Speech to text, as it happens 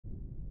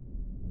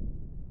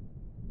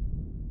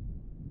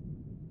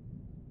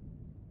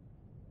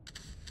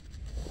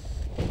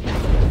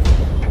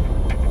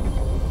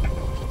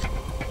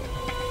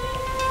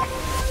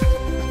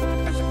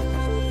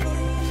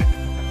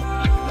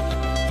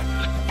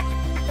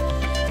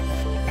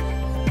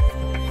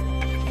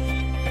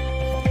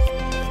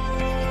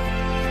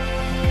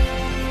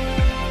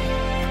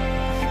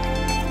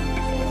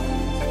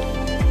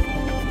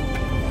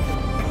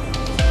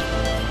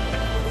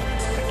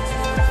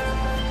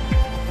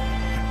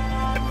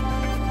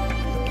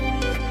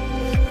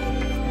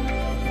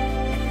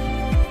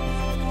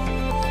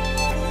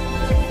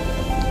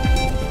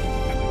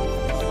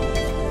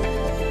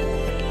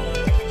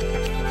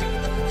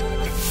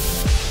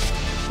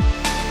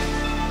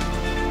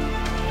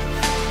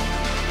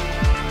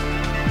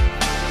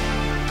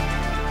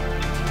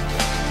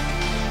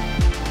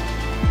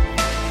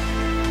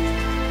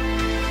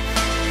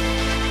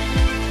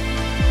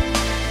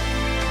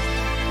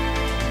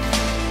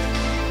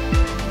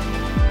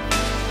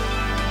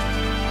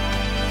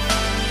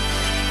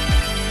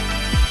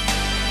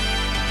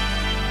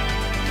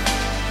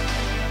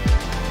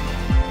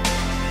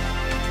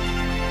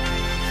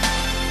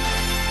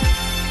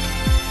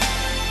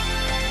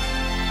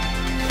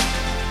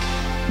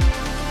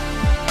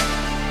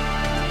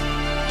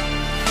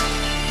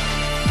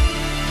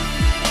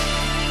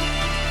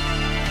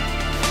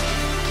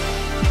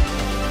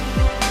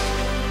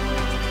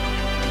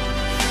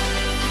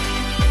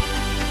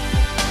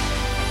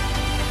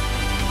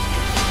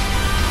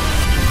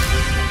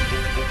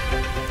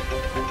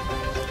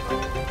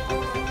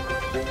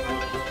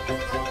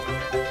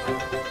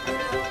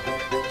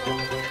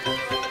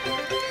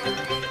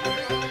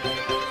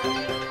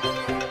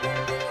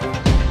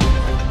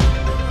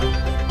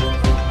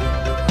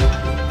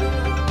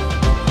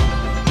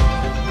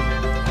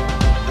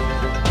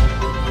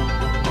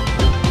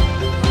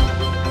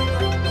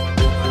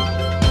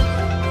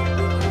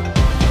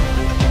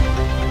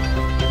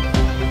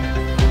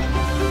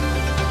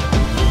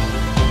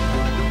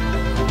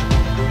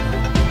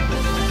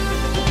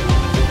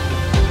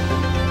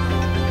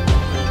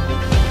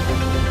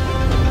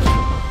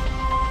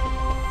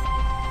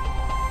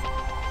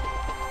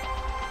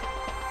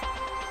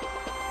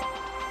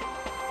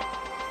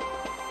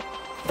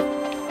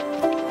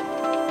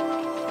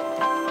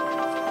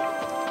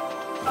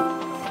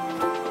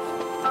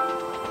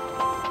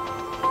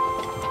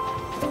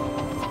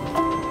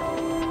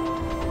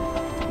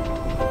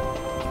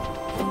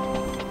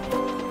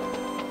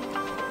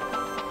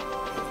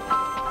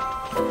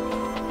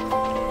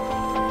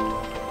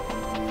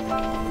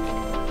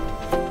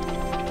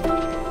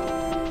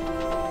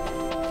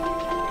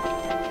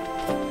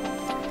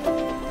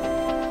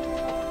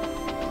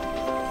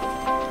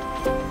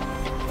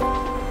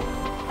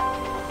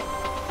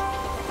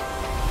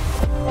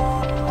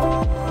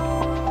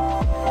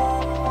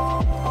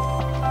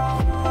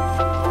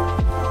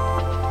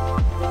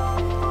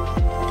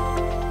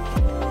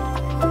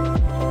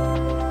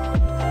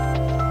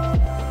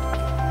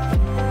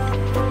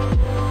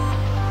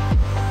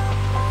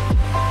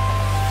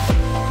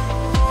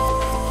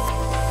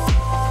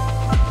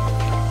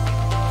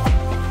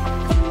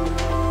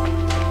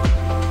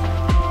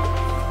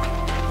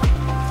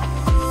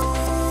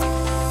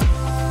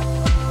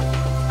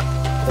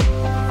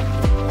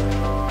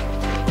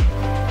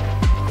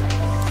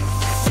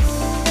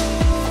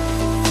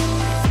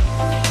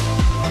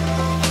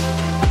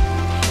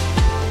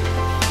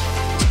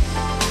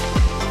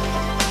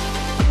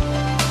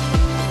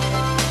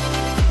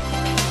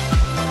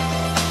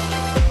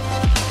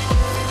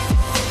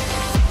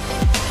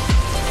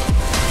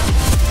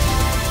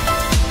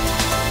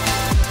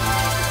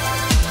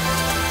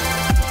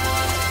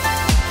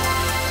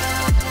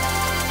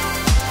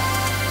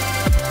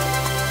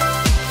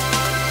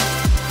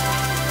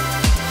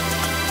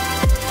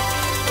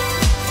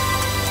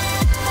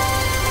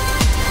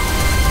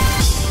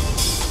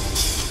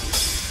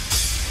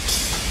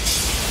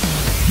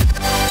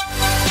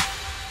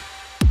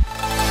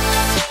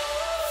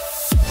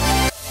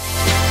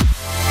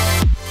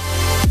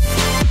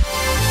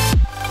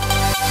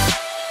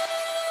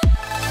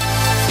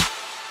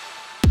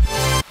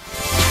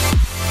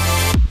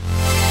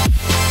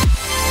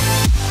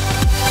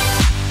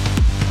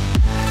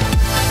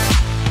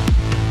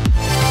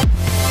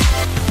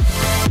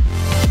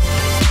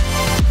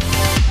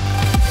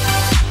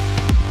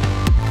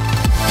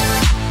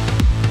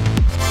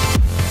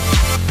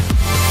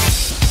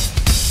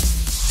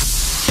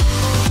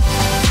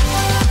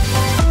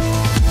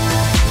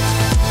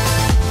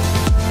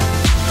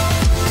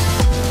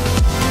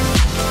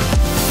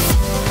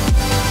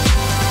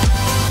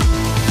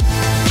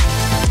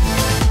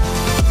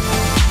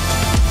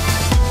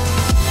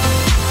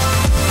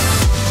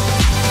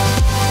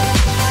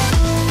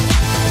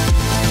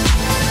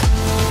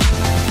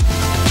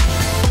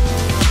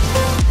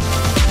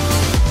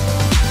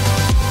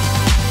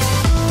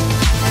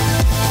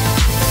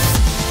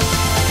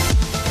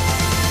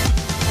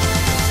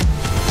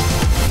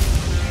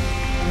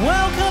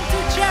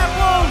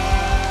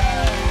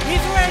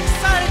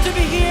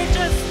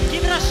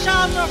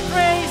of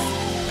praise,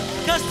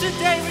 because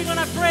today we're going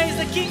to praise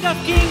the King of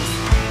Kings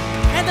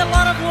and the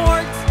Lord of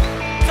Lords.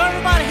 So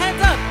everybody,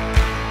 hands up.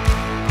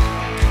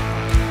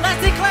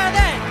 Let's declare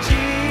that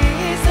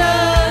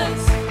Jesus,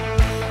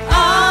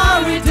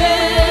 our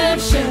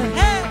redemption,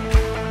 hey,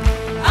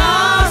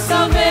 our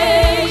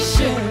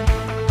salvation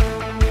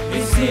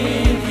is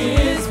in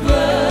His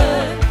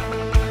blood.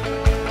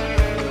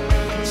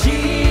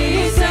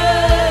 Jesus,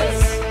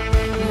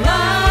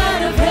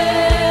 light of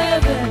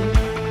heaven,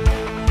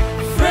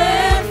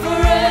 friend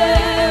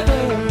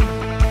forever,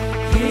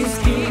 His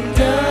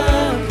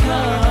kingdom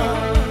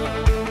come.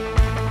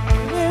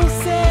 We'll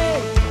say,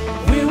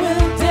 we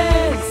will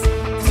dance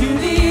to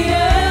the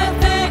earth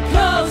that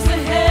calls.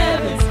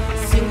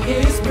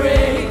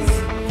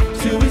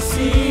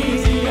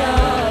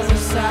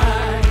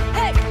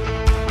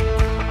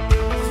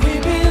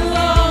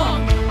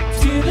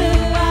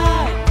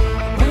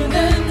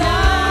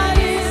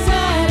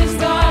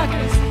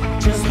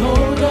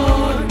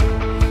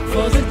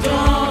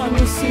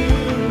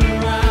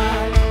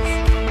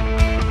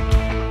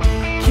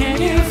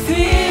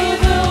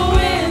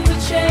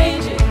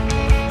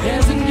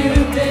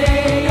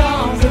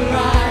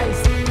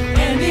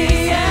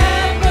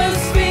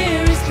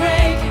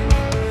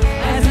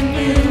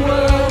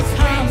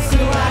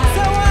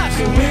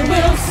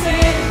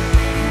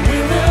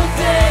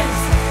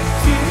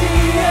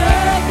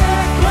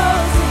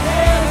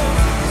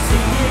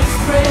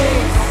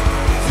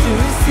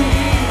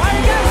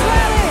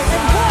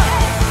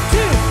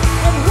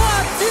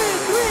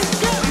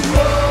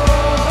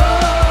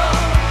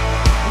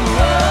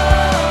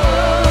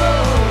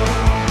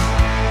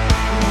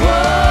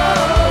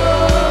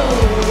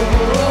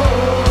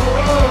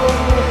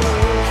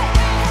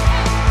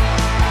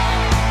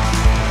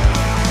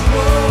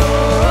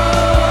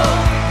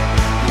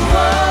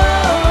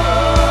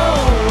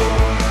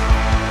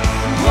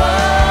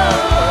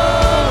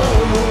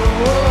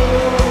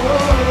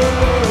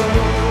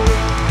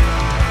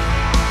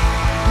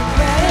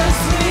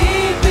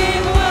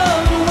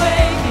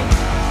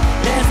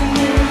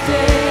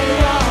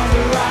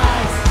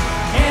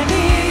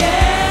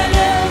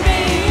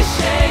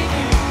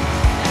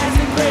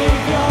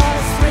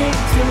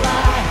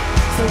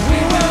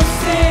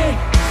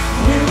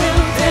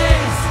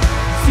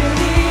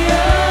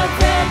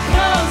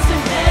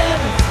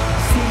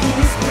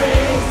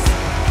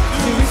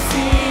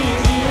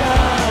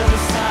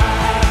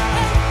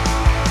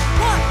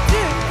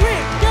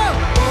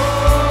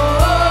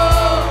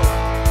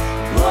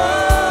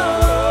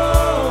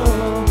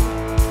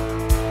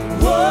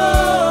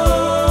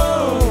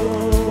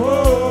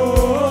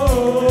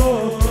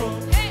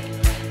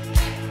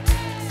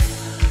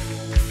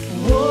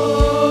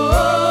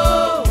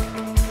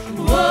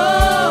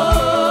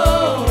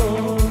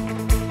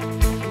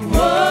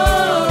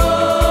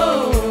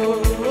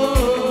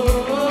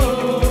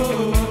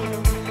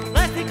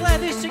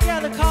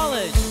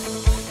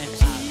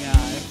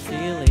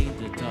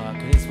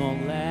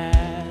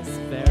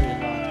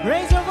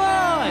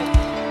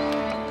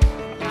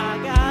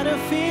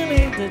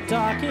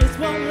 darkness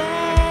won't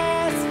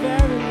last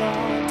very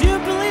long. Do you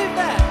believe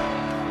that?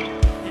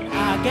 And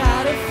I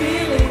got a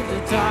feeling the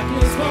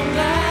darkness won't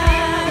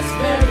last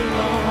very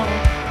long.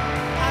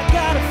 I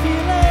got a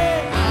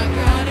feeling. I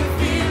got a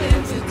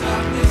feeling the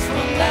darkness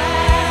won't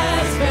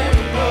last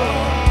very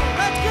long.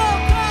 Let's go,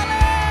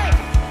 Colin!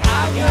 I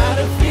got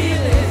a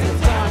feeling the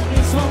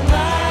darkness won't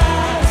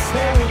last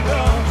very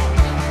long.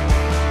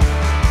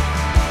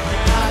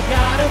 I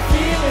got a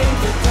feeling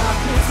the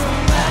darkness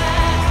won't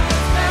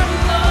last very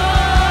long.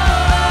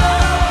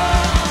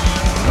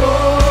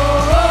 Whoa,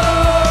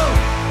 whoa,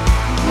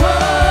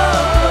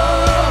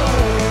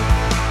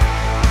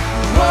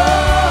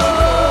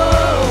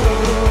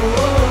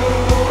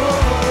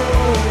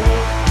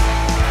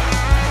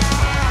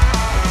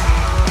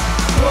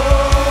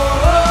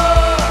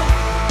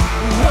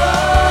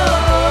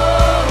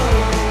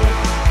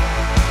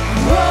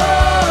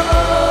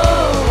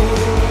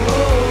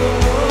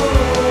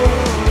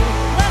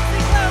 Let's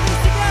declare this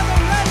together.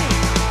 Ready?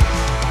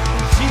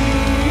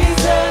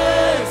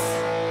 Jesus,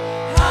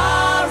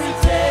 our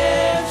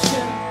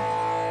redemption,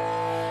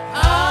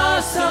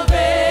 our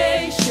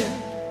salvation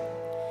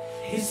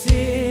is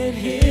in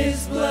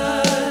His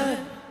blood.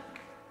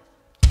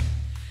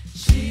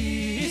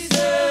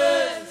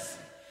 Jesus,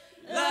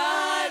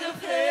 light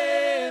of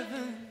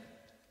heaven,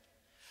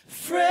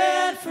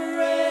 friend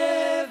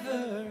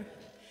forever,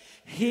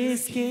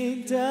 His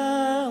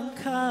kingdom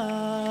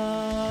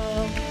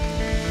come.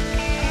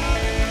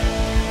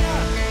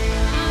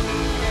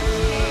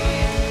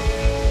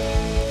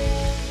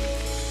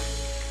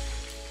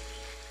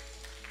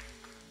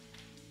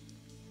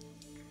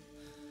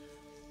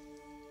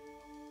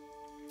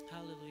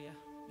 Hallelujah.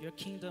 Your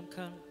kingdom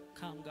come,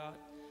 God.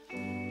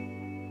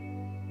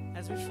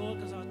 As we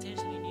focus our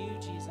attention in you,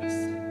 Jesus,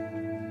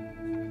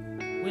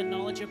 we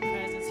acknowledge your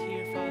presence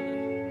here,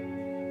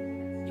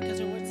 Father. Because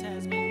your word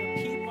says, when your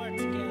people are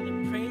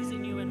together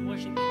praising you and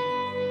worshiping you,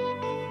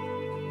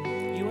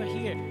 you are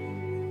here.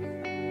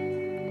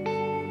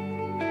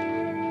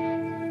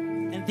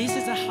 And this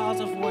is a house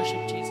of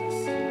worship, Jesus.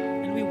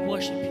 And we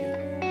worship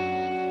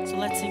you. So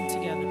let's sing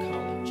together,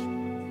 college.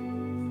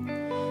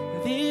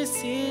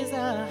 This is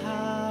a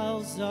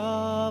house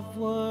of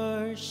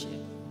worship.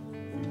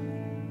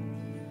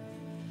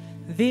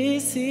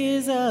 This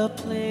is a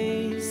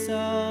place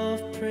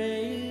of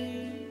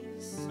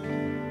praise,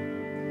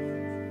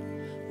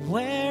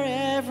 where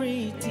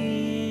every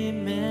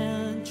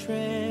demon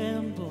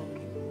tremble,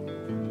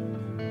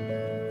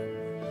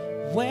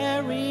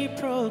 where we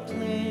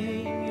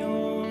proclaim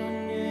your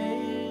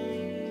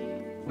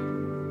name.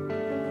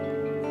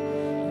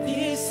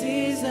 This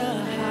is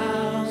a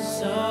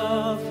house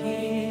of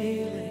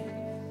healing.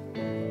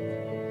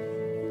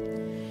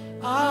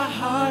 Our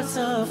hearts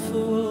are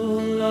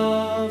full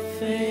of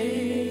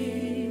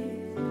faith.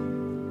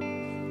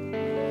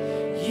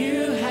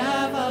 You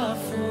have our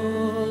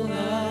full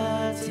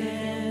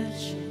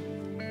attention.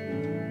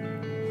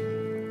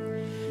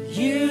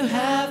 You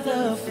have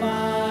the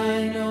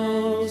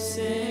final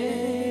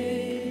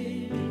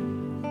say.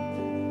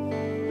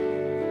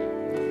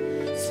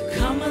 So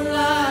come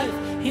alive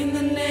in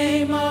the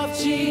name of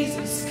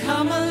Jesus.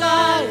 Come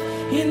alive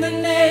in the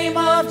name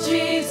of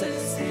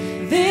Jesus.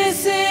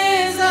 This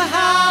is a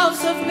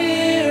house of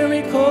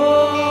miracles.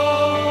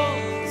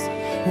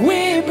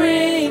 We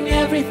bring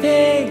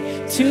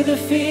everything to the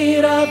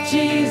feet of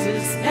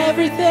Jesus.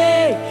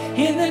 Everything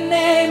in the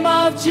name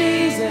of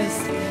Jesus.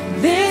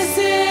 This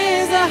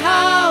is a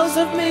house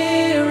of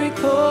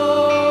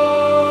miracles.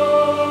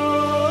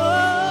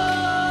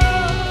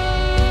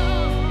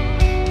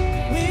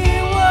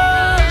 We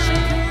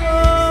worship you,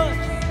 Lord.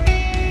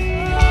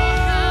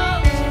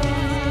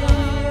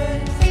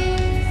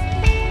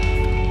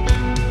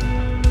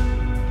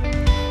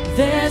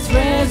 There's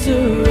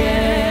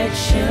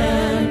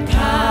resurrection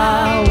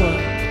power.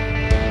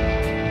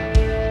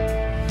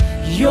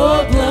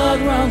 Your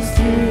blood runs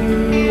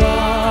through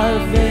our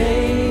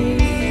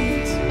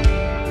veins.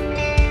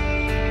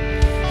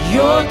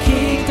 Your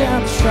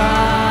kingdom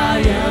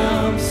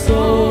triumphs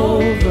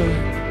over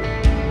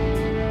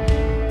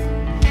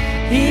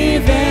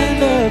even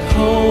the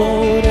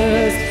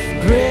coldest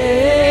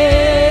grave.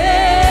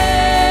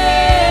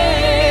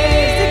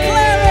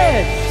 Declare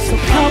it. So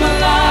come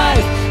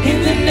alive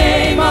in the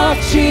name of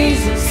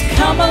Jesus.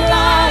 Come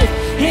alive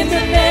in the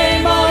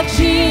name of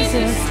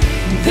Jesus.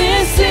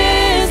 This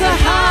is a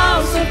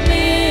house of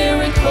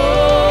miracles.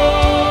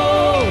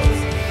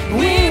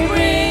 We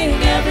bring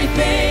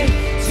everything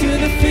to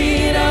the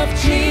feet of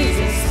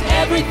Jesus.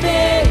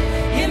 Everything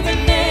in the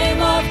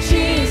name of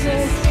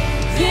Jesus.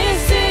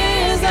 This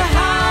is a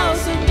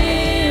house of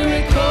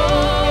miracles.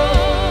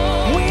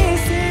 We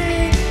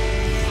sing,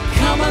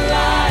 come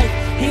alive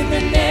in the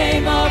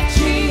name of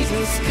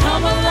Jesus.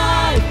 Come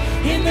alive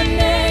in the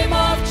name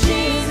of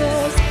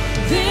Jesus.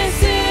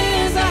 This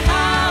is a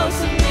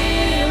house of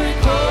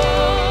miracles.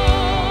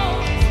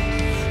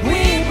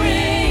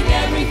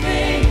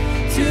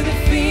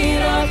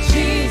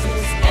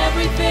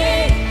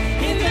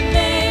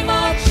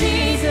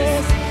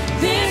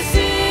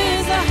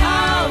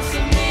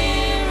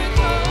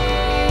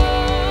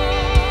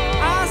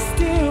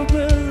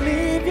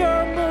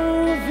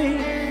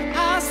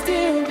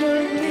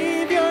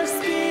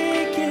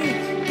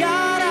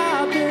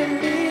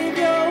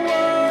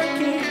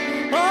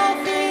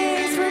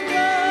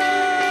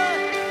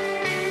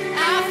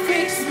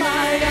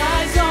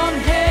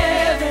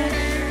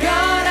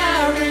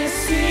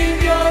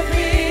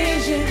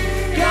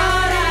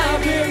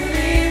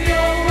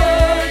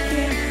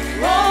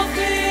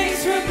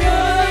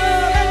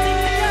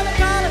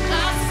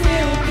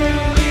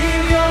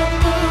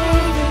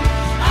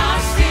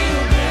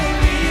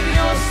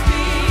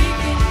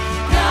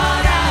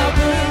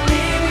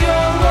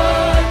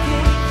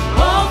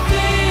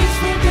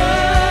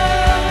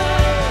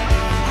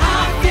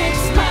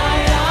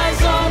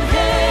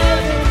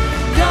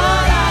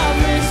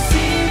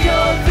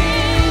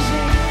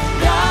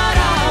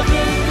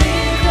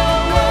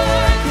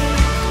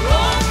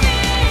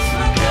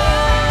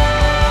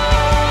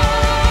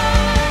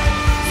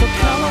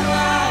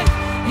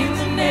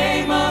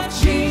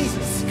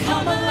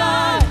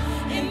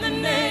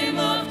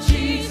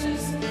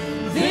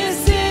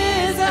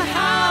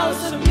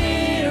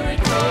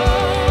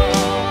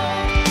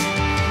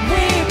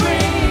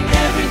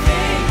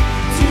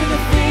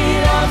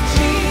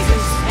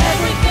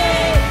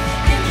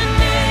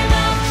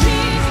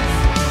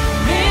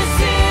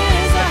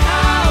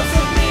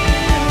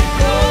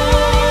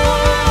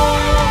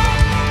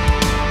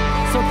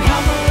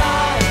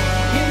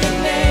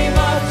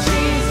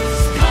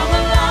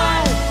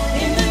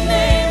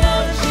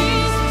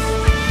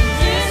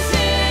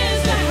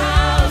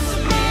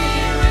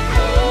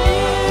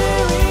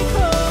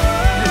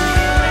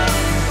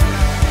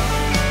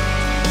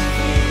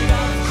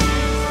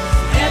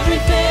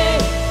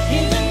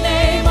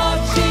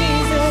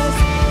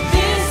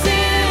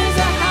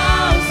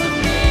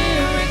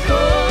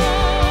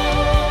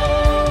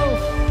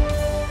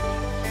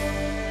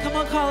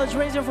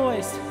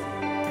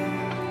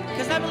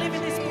 believe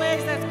in this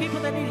place that's people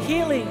that need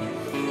healing.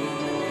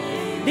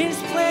 This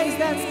place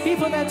that's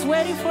people that's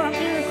waiting for a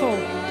miracle.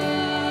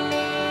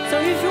 So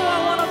if you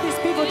are one of these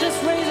people,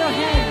 just raise your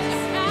hands.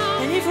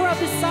 And if you're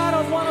beside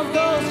of one of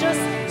those, just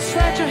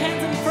stretch your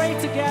hands and pray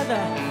together.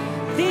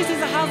 This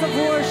is a house of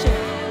worship.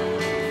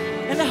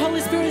 And the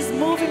Holy Spirit is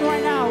moving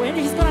right now, and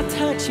He's gonna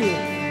touch you.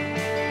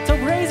 So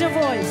raise your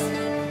voice.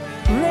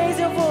 Raise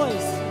your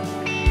voice.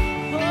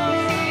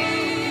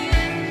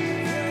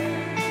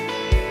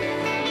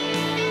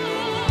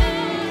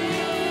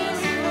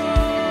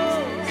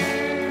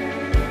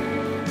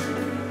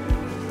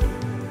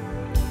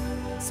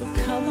 So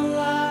come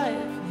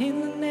alive in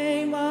the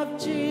name of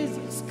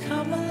Jesus.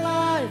 Come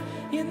alive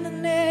in the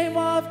name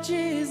of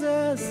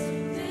Jesus.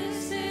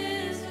 This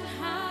is a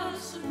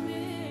house of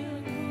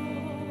miracles.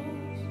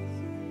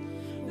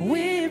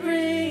 We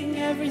bring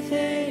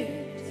everything,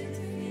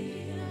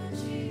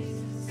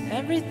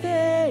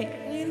 everything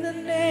in the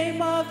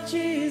name of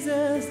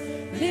Jesus.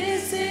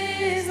 This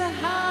is a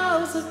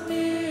house of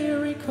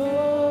miracles.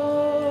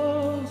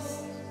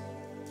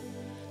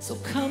 So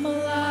come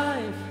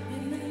alive.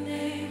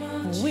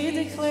 We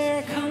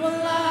declare, come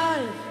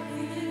alive.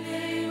 In the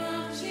name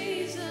of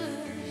Jesus,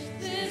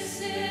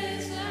 this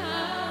is the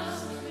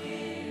house of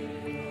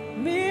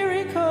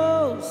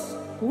Miracles,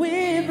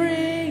 we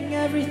bring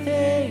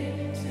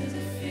everything. to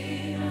the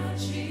feet of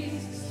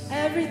Jesus.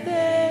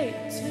 Everything.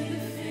 To the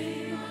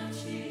feet of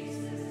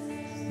Jesus.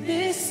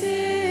 This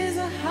is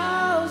a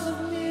house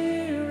of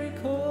miracles.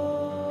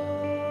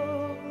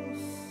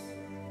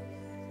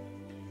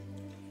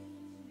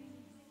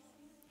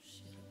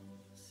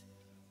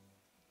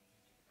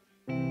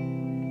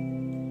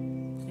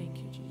 Thank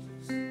you,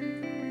 Jesus.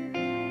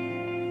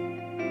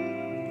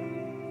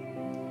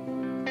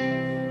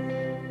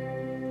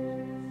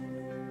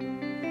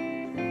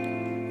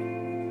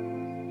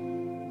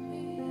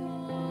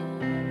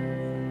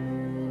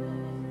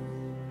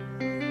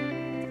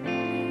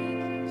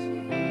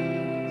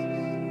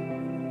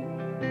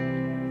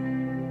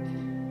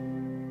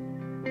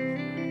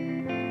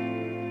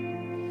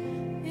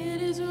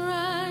 It is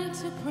right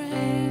to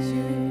praise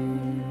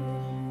you,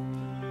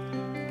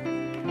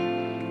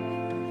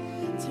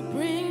 to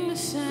bring the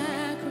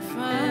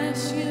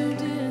sacrifice you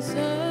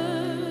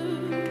deserve.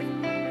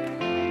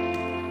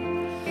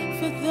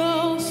 For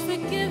those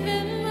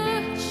forgiven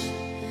much,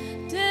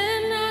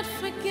 dare not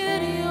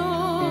forget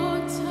your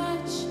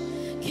touch,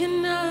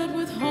 cannot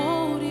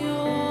withhold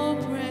your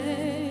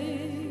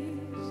praise.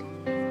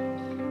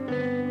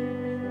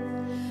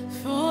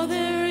 For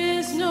there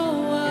is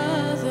no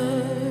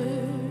other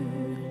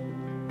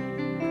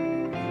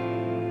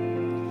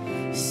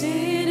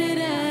seated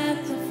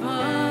at the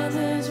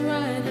Father's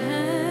right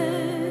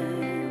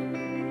hand,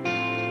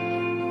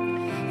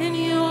 and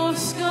you're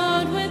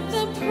scarred with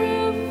the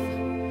proof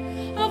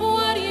of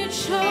what you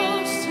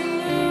chose to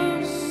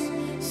lose.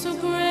 So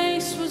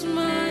grace was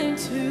mine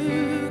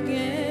to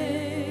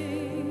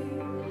gain.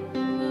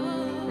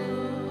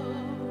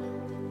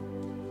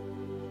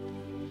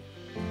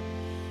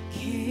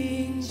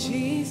 King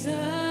Jesus,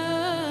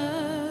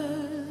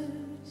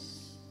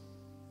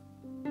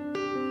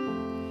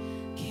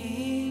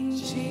 King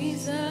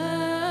Jesus,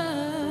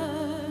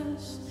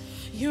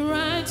 you're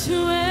right to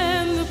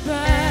end the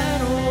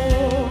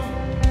battle,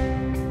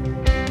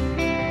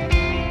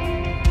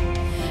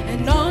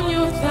 and on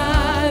your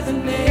thigh the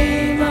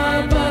name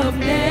above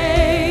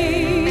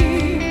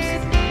names,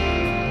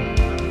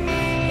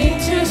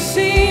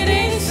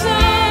 interceding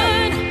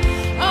Son,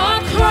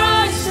 our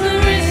Christ the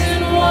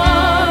risen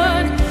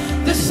one,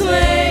 the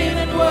slain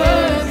and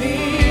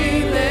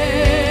worthy Lamb.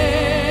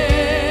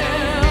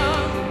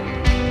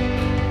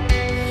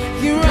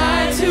 You're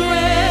right to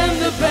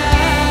end the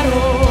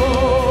battle,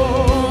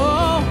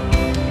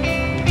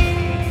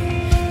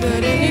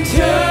 but in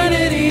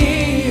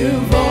eternity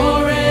you've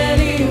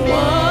already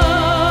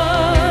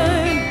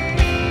won.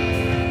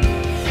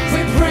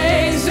 We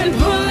praise and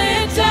pull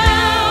it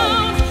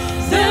down,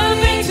 the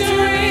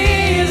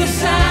victory, the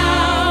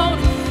sound,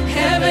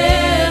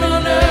 heaven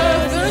on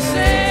earth the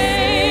same.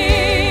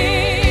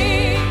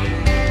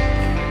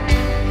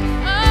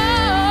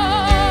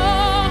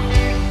 Oh,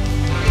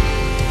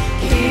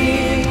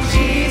 King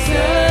Jesus,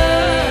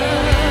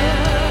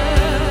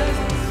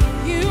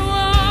 you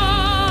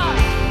are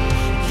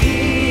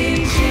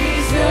King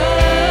Jesus,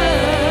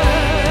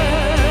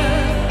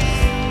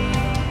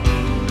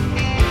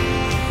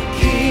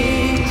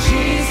 King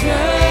Jesus,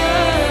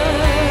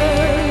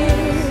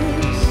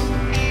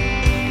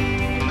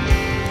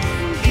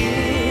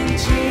 King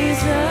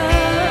Jesus,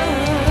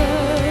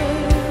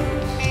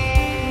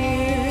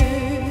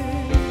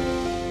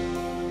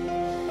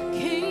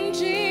 King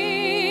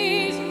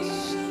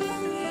Jesus.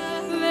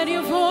 Let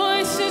your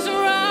voices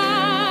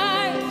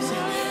rise,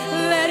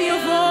 let your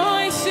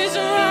voices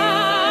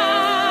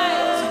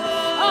rise.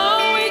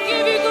 Oh, we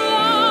give you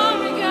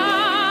glory,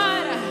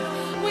 God.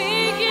 We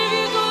give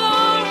you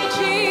glory,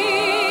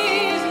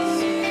 Jesus.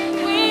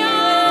 We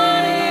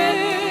honor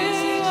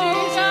you,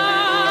 oh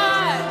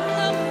God.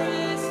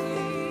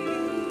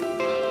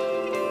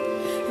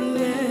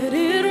 Let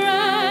it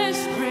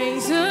rise,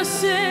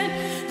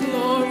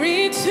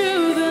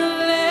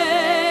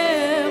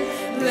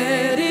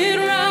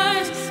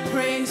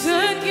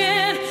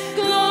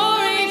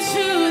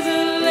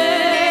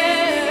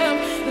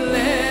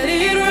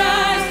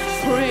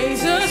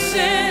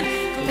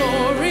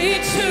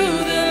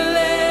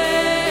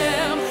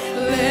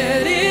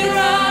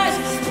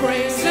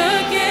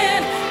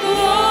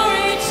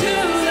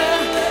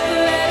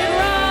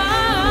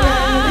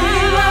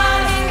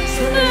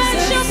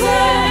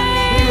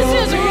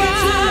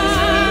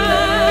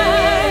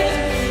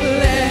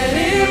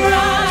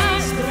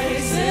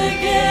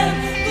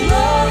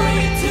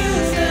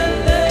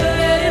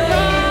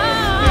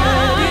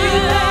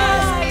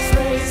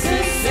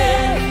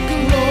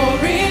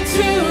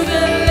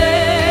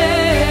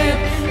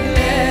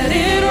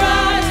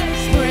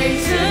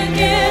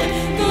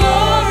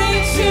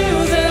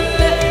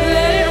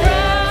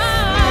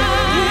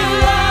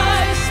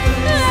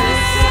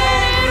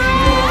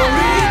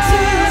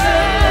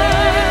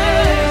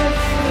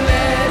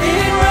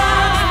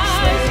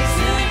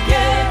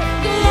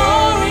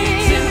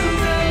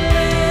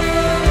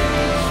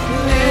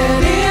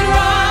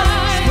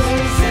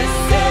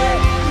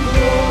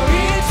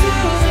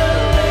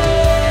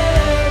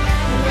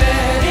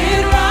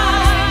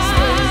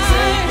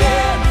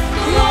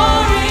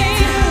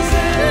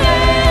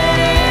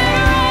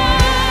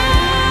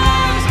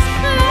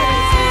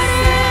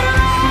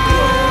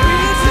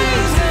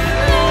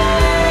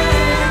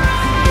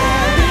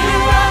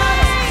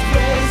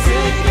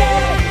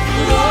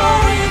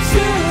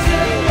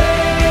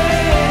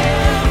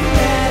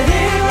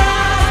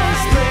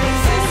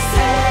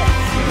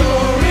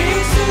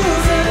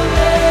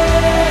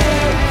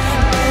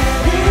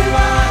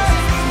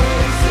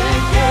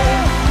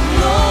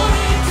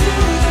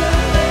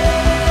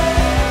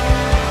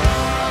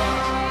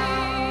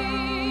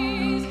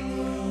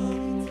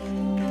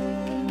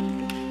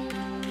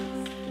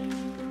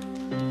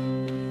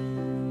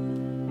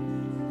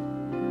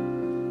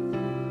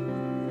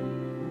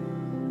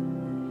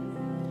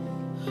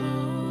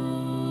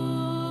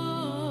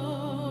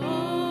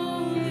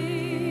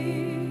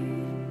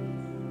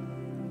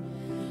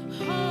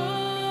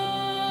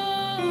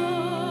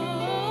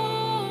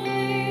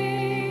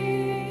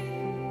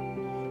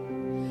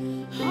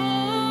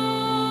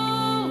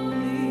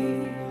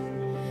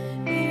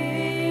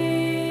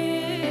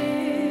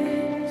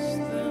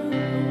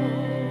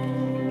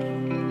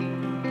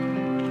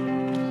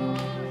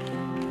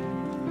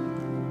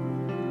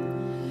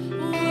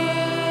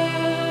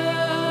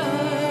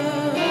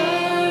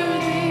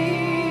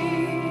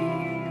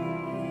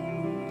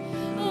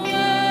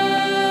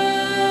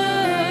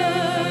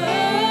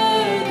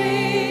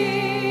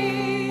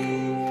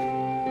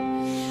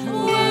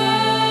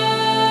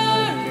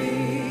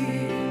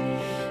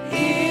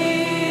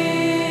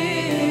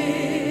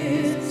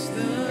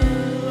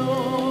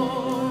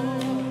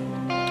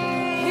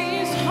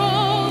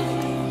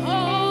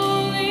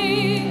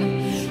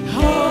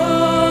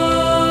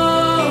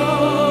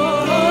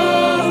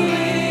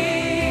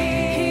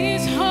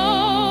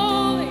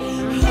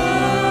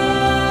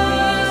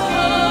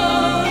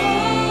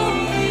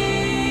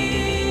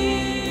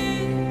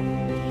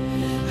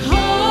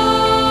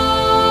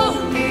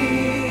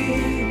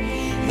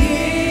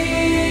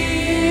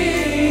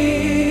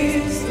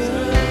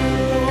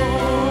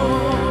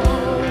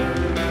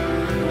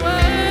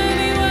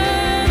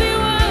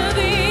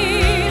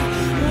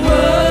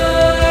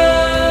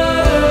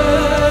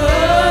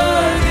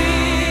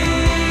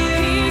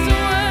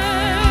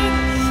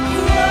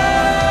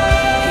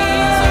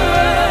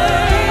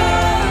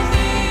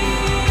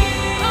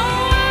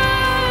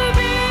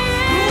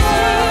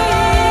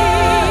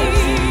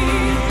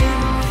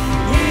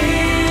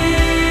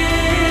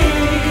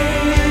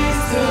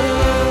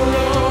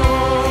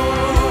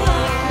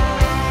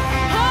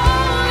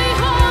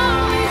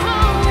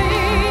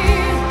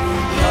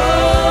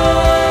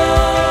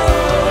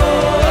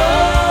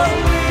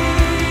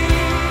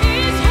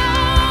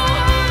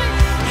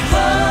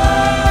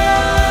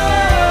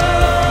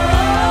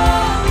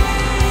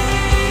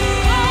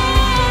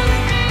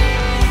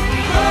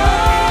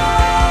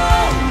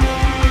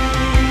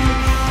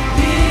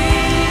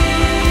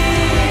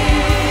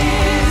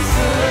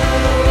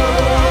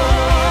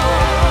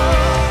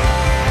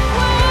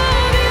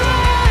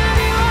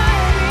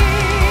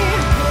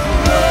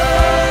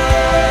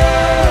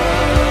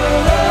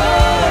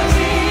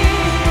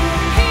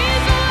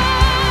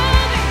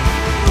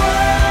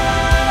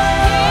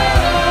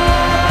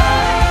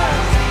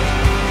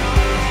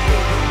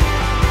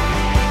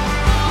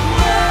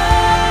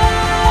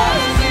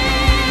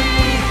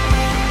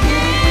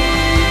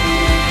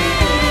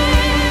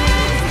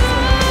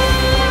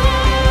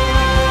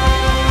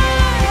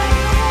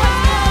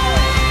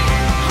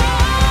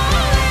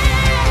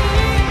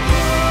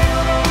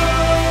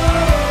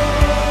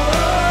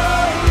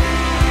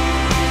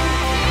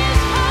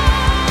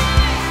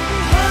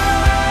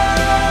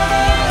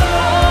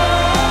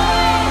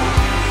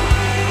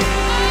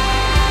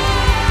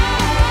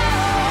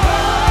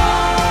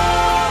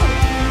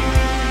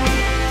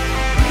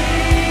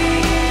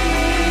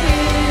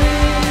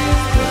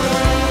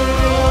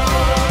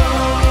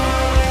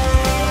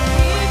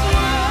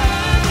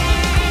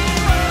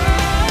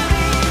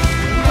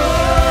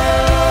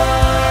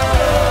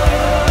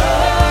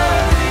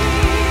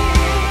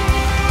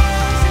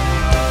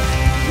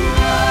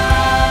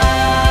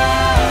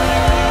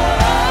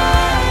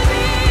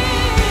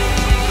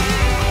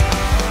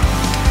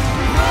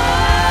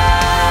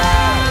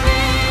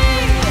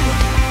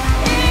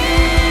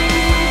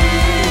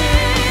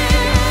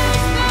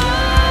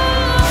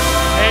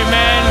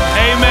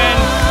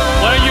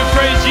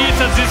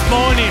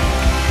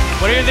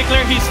 What do you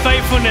declare His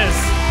faithfulness?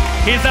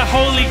 He's a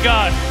holy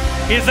God.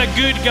 He's a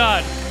good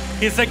God.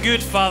 He's a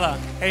good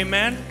Father.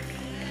 Amen.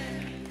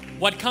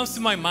 What comes to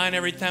my mind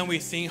every time we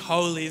sing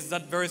holy is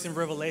that verse in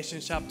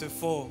Revelation chapter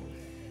 4.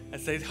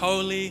 It says,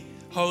 holy,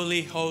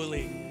 holy,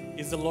 holy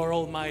is the Lord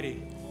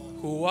Almighty,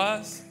 who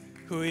was,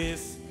 who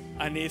is,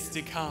 and is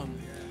to come.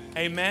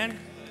 Amen.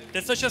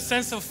 There's such a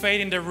sense of faith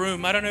in the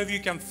room. I don't know if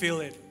you can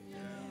feel it,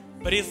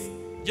 but it's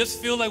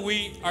just feel like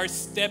we are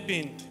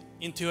stepping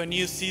into a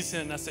new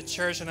season as a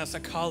church and as a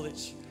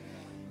college.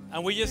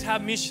 And we just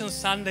have Mission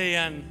Sunday,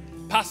 and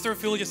Pastor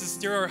Phil just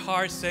stirred our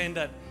hearts saying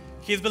that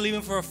he's believing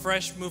for a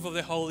fresh move of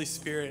the Holy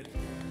Spirit.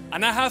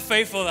 And I have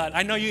faith for that.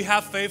 I know you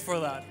have faith for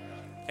that.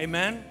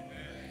 Amen?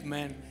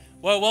 Amen.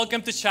 Well,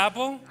 welcome to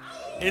chapel.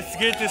 It's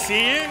good to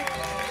see you.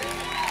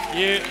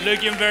 You're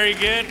looking very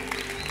good.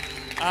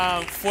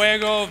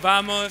 Fuego,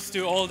 vamos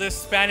to all the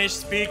Spanish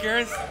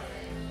speakers.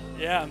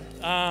 Yeah,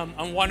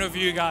 I'm one of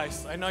you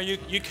guys. I know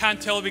you can't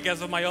tell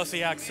because of my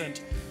Aussie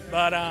accent,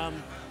 but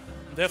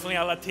definitely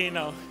a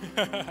Latino.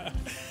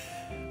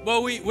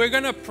 But we're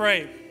going to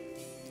pray.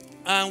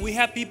 We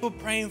have people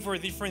praying for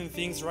different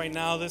things right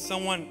now. There's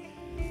someone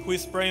who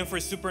is praying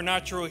for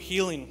supernatural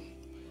healing.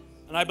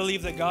 And I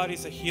believe that God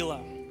is a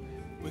healer.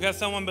 We have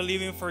someone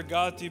believing for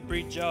God to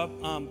bring job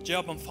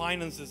and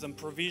finances and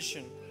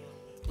provision.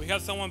 We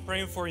have someone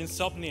praying for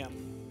insomnia.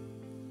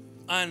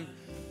 And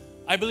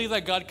I believe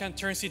that God can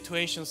turn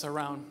situations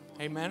around.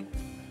 Amen.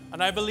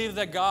 And I believe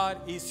that God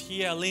is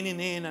here leaning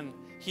in, and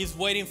He's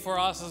waiting for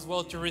us as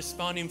well to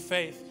respond in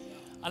faith.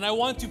 And I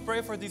want to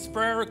pray for this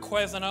prayer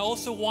request, and I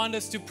also want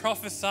us to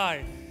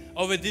prophesy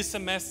over this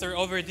semester,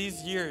 over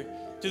this year,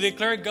 to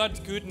declare God's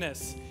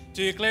goodness,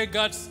 to declare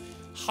God's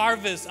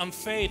harvest and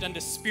faith and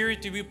the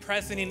Spirit to be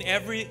present in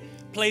every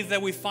place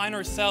that we find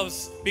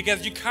ourselves,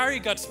 because you carry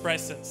God's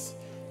presence.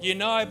 You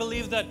know, I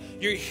believe that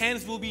your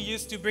hands will be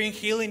used to bring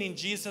healing in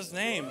Jesus'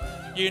 name.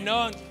 You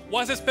know,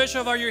 what's special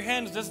about your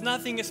hands? There's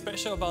nothing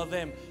special about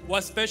them.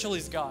 What's special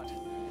is God.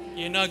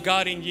 You know,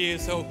 God in you.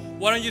 So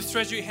why don't you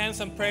stretch your hands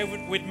and pray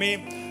with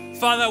me?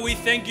 Father, we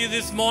thank you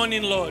this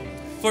morning, Lord,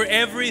 for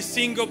every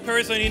single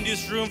person in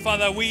this room.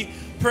 Father, we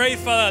pray,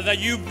 Father, that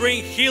you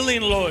bring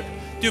healing, Lord,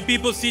 to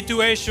people's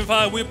situation.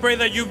 Father, we pray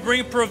that you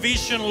bring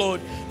provision,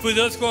 Lord, for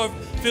those who are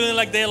feeling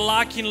like they're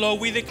lacking, Lord.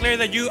 We declare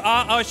that you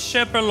are our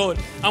shepherd, Lord,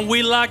 and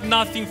we lack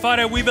nothing.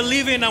 Father, we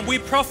believe in and we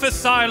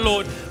prophesy,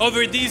 Lord,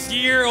 over this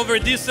year, over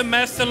this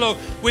semester, Lord.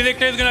 We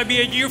declare it's going to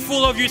be a year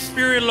full of your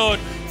Spirit, Lord,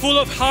 full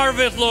of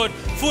harvest, Lord,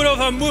 full of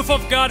a move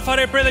of God.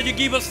 Father, I pray that you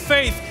give us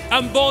faith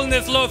and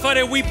boldness, Lord.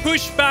 Father, we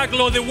push back,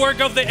 Lord, the work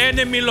of the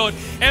enemy, Lord.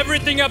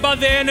 Everything about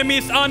the enemy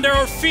is under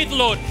our feet,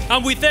 Lord.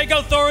 And we take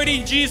authority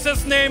in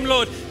Jesus' name,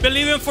 Lord.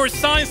 Believing for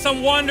signs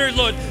and wonders,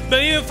 Lord.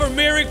 Believing for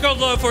miracles,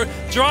 Lord. For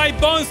dry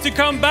bones to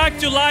come back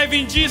to life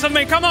in Jesus'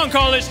 name. Come on,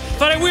 college.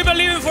 Father, we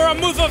believe for a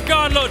move of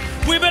God, Lord.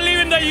 We believe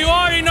in that you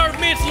are in our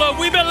midst, Lord.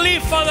 We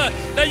believe, Father,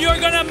 that you are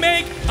going to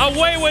make a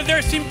way where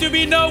there seems to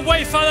be no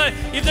way, Father.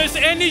 If there's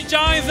any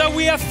giants that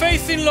we are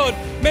facing, Lord,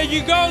 may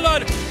you go,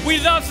 Lord,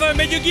 with us, Father.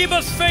 May you give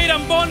us faith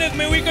and boldness.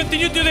 May we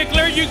continue to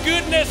declare your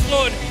goodness,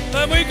 Lord.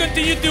 May we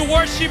continue to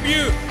worship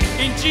you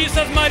in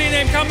Jesus' mighty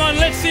name. Come on,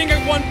 let's sing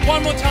it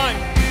one more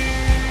time.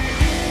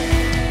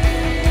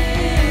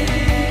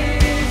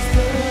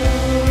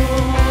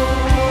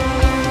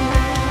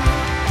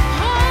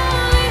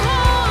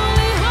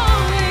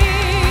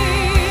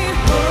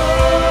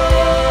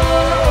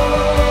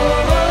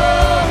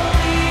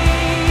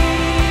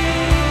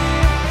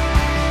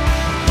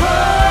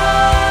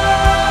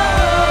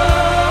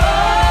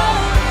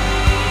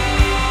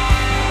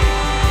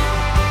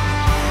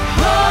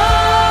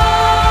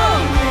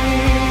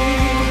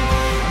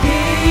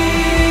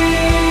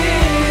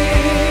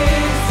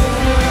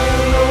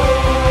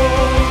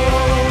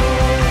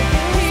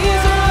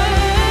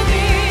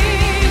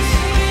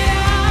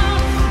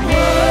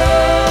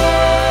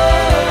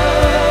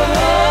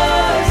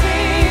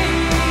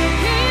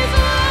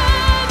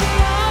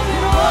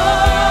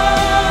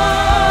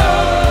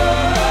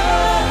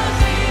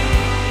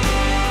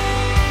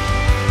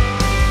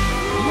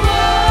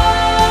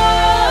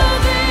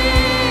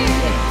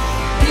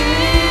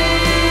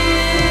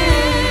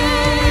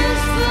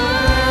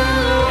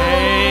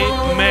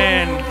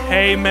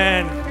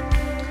 Amen.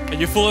 Are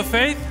you full of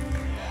faith?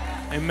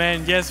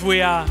 Amen. Yes,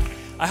 we are.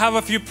 I have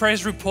a few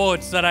praise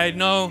reports that I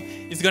know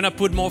is going to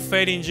put more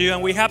faith in you.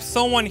 And we have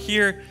someone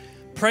here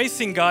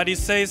praising God. He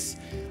says,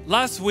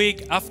 last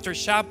week after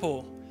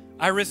chapel,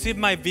 I received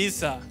my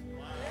visa.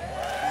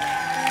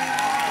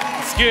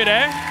 It's good,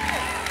 eh?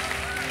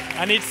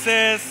 And it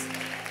says,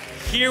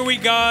 here we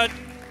got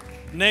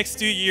next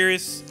 2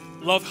 years,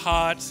 love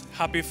hearts,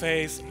 happy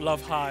face,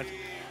 love heart.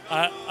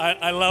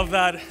 I love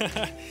that.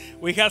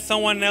 We have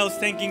someone else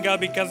thanking God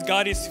because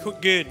God is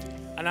good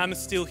and I'm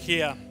still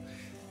here.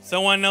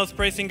 Someone else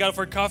praising God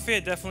for coffee.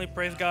 I definitely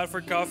praise God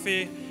for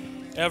coffee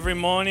every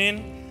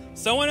morning.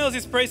 Someone else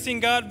is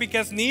praising God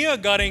because Nia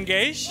got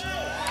engaged.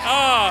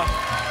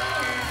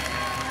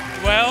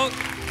 Well,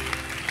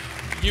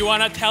 you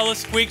want to tell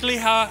us quickly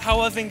how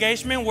was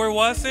engagement? Where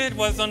was it?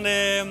 Was on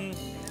the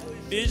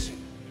Beach?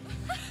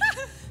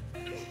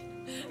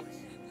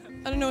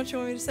 I don't know what you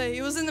want me to say.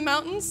 It was in the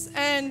mountains,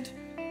 and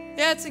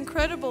yeah, it's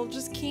incredible.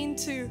 Just keen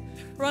to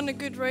run a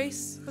good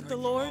race with the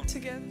Lord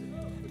together.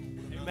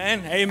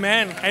 Amen,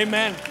 amen,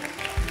 amen.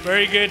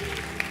 Very good.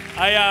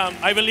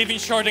 I believe in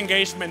short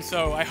engagement,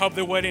 so I hope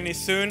the wedding is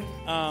soon.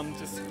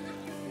 Just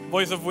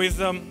voice of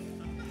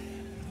wisdom.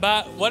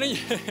 But why don't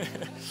you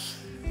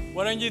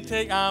why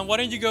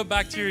don't you go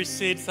back to your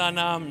seats,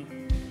 and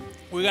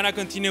we're gonna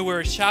continue with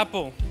our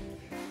chapel.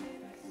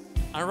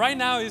 And right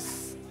now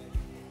is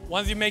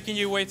once you're making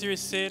your way to your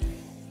seat,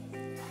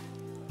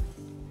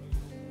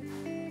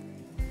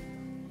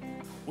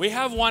 we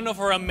have one of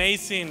our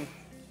amazing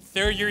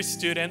third-year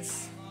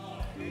students.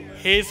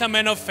 He's a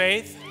man of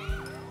faith.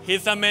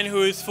 He's a man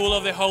who is full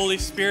of the Holy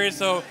Spirit.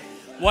 So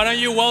why don't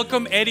you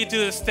welcome Eddie to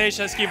the stage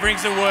as he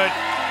brings the word.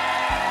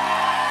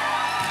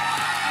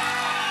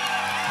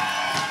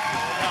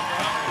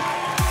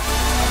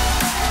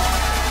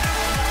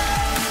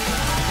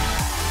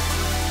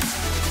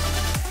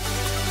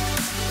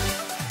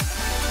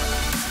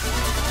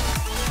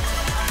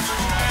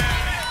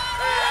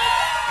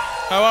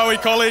 How are we,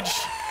 college?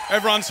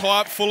 Everyone's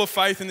hyped, full of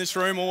faith in this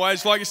room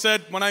always. Like you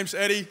said, my name's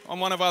Eddie. I'm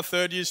one of our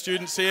third-year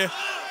students here.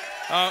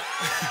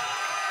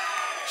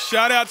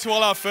 Shout out to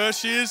all our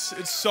first years.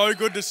 It's so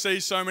good to see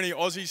so many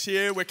Aussies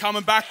here. We're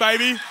coming back,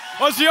 baby.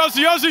 Aussie,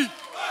 Aussie, Aussie.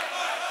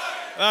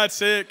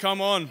 That's it, come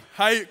on.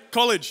 Hey,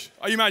 college,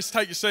 you mates,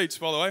 take your seats,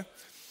 by the way.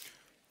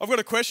 I've got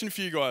a question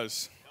for you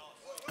guys.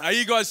 Are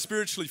you guys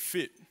spiritually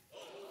fit?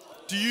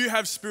 Do you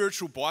have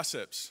spiritual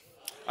biceps?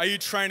 Are you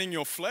training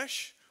your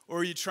flesh or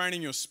are you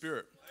training your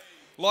spirit?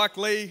 Like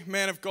Lee,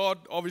 man of God,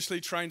 obviously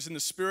trains in the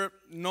spirit.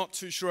 Not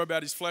too sure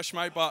about his flesh,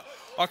 mate, but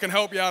I can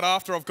help you out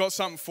after. I've got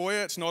something for you.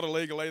 It's not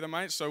illegal either,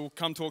 mate, so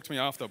come talk to me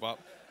after. But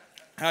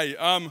hey,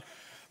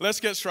 let's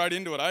get straight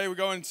into it, eh? We're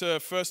going to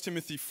 1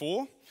 Timothy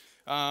 4,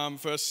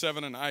 verse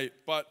 7 and 8.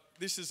 But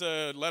this is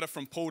a letter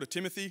from Paul to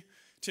Timothy.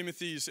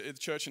 Timothy's at the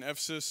church in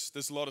Ephesus.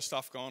 There's a lot of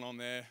stuff going on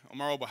there.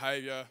 Immoral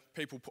behavior,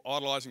 people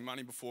idolizing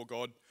money before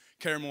God,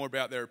 caring more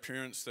about their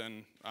appearance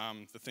than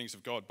the things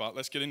of God. But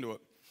let's get into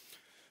it.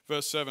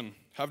 Verse 7,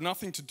 have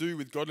nothing to do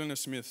with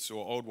godliness myths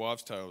or old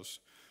wives' tales.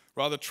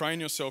 Rather, train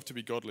yourself to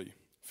be godly.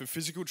 For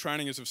physical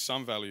training is of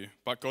some value,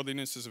 but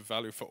godliness is of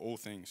value for all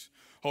things,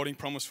 holding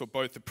promise for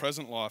both the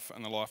present life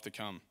and the life to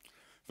come.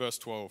 Verse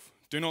 12,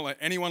 do not let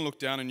anyone look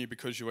down on you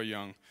because you are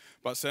young,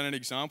 but set an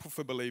example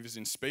for believers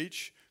in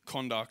speech,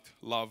 conduct,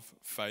 love,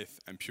 faith,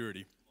 and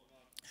purity.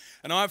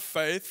 And I have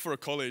faith for a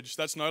college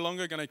that's no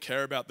longer going to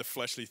care about the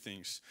fleshly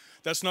things.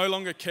 That's no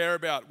longer care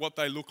about what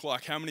they look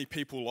like, how many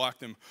people like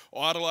them,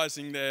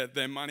 idolizing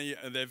their money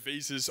and their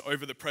visas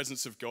over the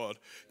presence of God,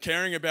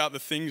 caring about the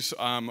things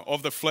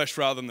of the flesh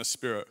rather than the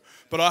spirit.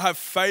 But I have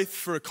faith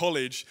for a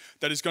college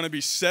that is going to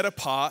be set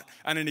apart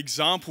and an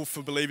example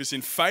for believers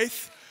in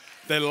faith,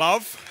 their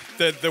love,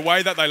 the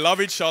way that they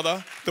love each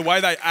other, the way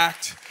they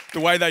act,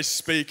 the way they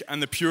speak,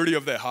 and the purity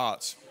of their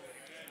hearts.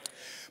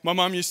 My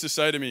mum used to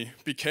say to me,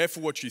 be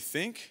careful what you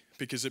think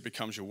because it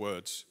becomes your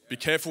words. Be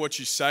careful what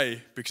you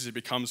say because it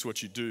becomes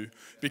what you do.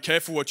 Be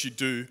careful what you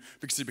do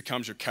because it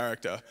becomes your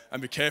character.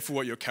 And be careful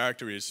what your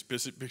character is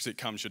because it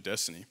becomes your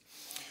destiny.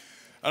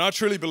 And I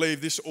truly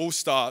believe this all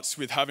starts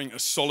with having a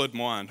solid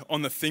mind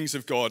on the things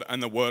of God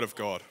and the Word of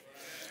God.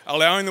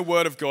 Allowing the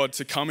Word of God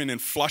to come in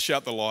and flush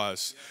out the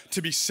lies,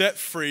 to be set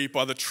free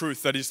by the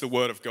truth that is the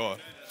Word of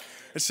God.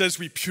 It says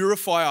we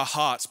purify our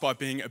hearts by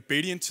being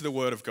obedient to the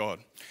Word of God.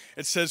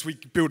 It says we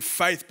build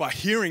faith by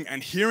hearing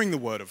and hearing the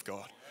Word of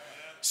God.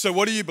 So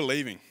what are you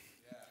believing?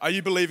 Are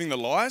you believing the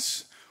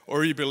lies or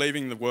are you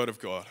believing the Word of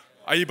God?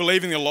 Are you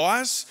believing the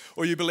lies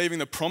or are you believing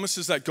the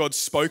promises that God's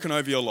spoken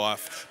over your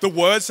life? The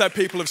words that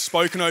people have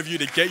spoken over you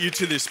to get you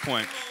to this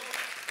point.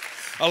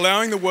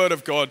 Allowing the Word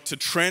of God to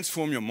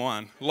transform your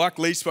mind. Like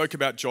Lee spoke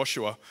about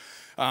Joshua.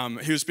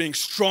 He was being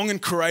strong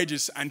and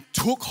courageous and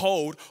took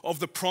hold of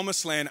the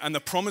promised land and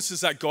the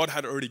promises that God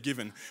had already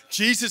given.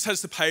 Jesus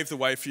has to pave the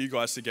way for you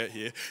guys to get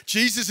here.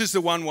 Jesus is the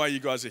one way you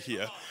guys are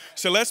here.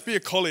 So let's be a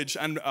college,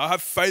 and I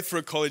have faith for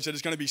a college that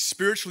is going to be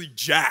spiritually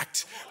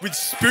jacked with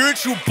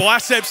spiritual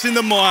biceps in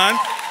the mind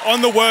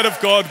on the Word of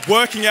God,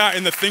 working out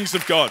in the things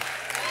of God.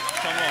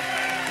 Come on.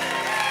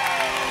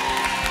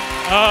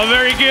 Oh,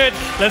 very good.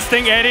 Let's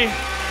thank Eddie.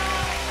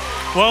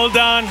 Well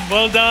done,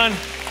 well done.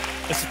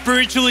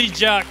 Spiritually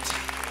jacked.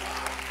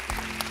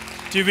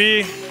 To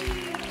be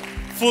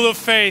full of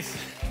faith.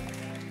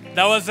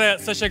 That was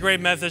such a great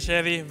message,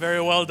 Eddie. Very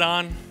well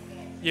done.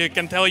 You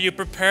can tell you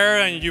prepare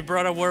and you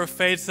brought a word of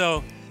faith,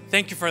 so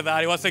thank you for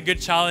that. It was a good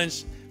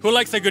challenge. Who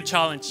likes a good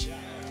challenge?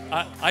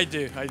 I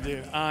do,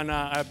 and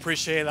I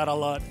appreciate that a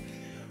lot.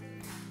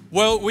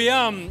 Well,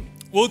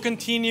 we'll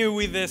continue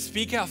with the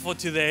speaker for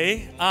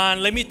today,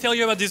 and let me tell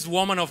you about this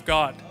woman of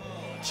God.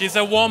 She's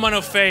a woman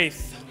of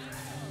faith.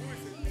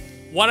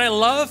 What I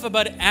love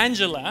about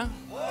Angela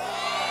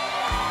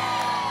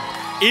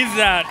is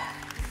that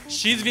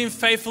she's been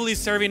faithfully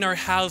serving our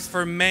house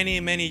for many,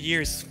 many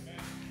years.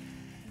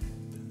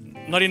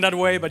 Not in that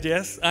way, but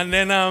yes. And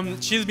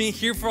then she's been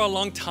here for a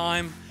long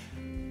time.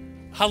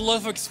 had a lot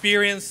of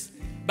experience,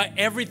 but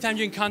every time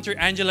you encounter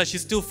Angela,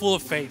 she's still full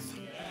of faith.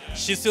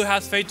 She still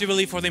has faith to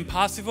believe for the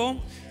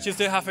impossible. She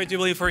still has faith to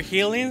believe for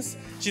healings.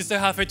 She still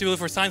has faith to believe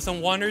for signs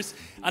and wonders.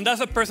 And that's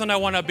a person I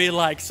want to be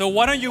like. So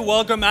why don't you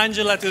welcome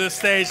Angela to the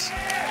stage?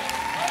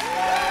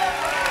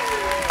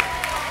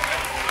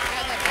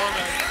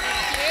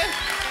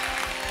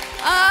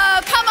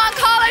 Oh, come on,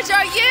 college,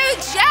 are you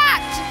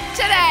jacked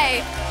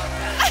today?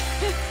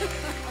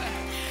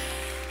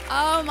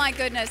 Oh my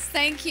goodness,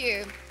 thank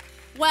you.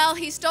 Well,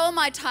 he stole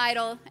my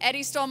title.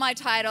 Eddie stole my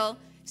title.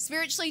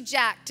 Spiritually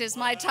Jacked is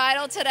my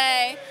title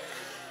today.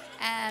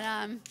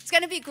 And it's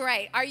going to be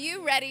great. Are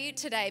you ready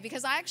today?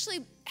 Because I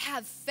actually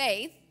have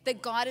faith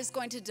that God is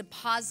going to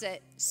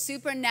deposit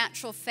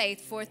supernatural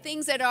faith for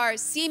things that are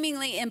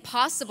seemingly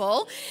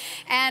impossible.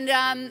 And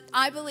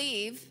I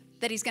believe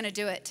that he's going to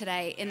do it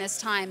today in this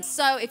time.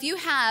 So if you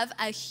have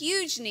a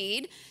huge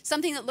need,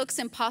 something that looks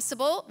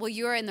impossible, well,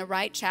 you're in the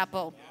right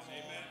chapel.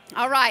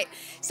 All right,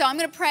 so I'm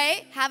going to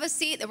pray, have a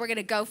seat, and we're going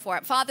to go for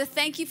it. Father,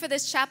 thank you for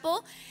this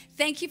chapel.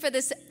 Thank you for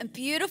this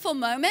beautiful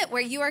moment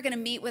where you are going to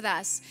meet with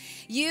us.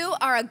 You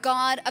are a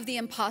God of the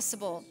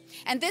impossible.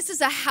 And this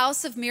is a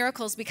house of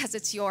miracles because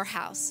it's your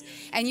house.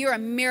 And you're a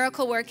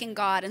miracle-working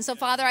God. And so,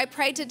 Father, I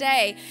pray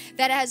today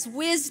that as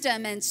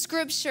wisdom and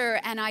scripture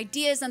and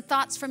ideas and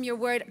thoughts from your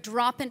word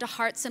drop into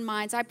hearts and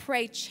minds, I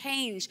pray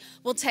change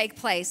will take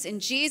place.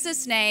 In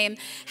Jesus' name,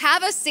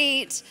 have a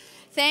seat.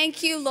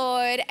 Thank you,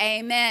 Lord.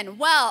 Amen.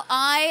 Well,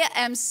 I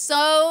am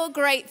so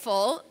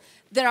grateful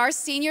that our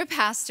senior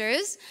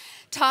pastors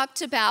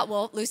talked about,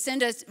 well,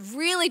 Lucinda's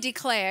really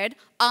declared,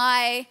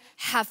 I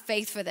have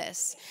faith for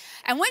this.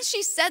 And when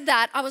she said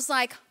that, I was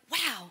like,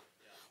 wow,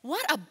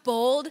 what a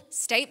bold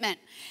statement.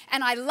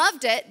 And I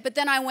loved it, but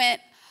then I went,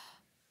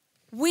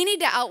 we need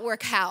to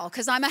outwork how,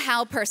 because I'm a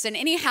how person.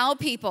 Any how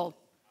people?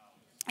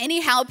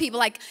 Any how people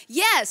like,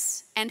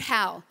 yes, and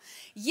how?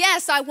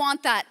 Yes, I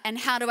want that. And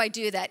how do I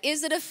do that?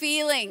 Is it a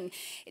feeling?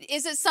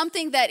 Is it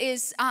something that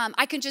is,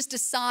 I can just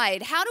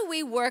decide? How do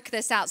we work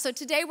this out? So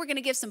today we're going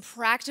to give some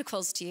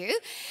practicals to you.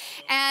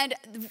 And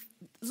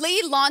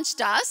Lee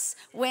launched us,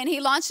 when he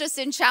launched us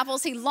in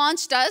chapels, he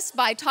launched us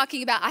by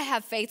talking about, I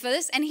have faith for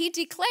this. And he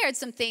declared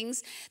some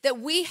things that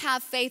we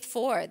have faith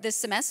for this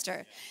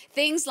semester.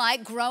 Things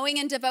like growing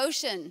in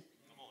devotion.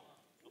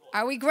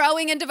 Are we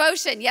growing in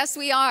devotion? Yes,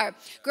 we are.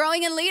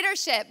 Growing in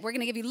leadership. We're going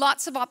to give you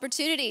lots of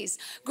opportunities.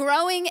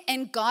 Growing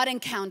in God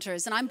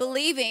encounters. And I'm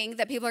believing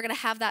that people are going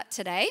to have that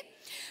today.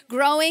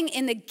 Growing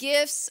in the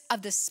gifts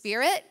of the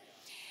Spirit.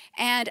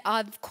 And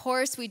of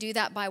course, we do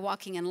that by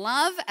walking in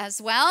love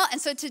as well. And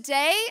so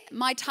today,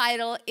 my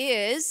title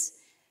is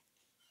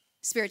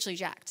Spiritually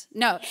Jacked.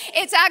 No,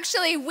 it's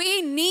actually,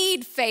 we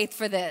need faith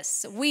for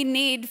this. We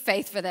need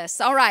faith for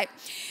this. All right.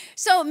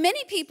 So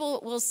many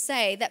people will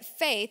say that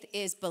faith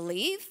is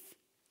believe,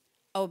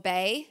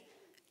 obey,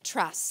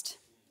 trust.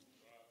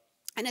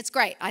 And it's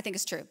great. I think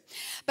it's true.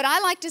 But I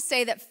like to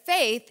say that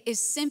faith is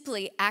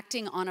simply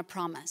acting on a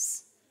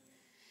promise.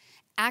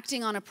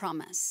 Acting on a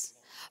promise.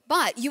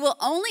 But you will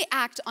only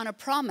act on a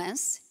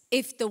promise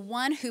if the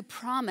one who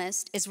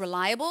promised is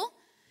reliable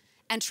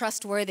and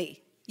trustworthy.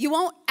 You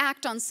won't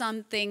act on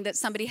something that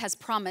somebody has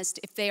promised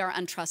if they are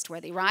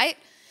untrustworthy, right?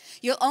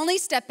 You'll only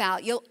step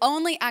out. You'll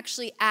only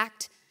actually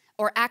act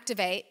or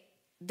activate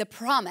the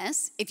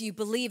promise if you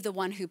believe the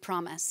one who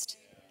promised.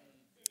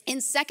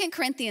 In 2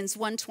 Corinthians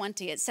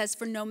 1:20, it says,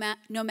 for no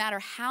matter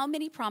how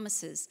many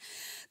promises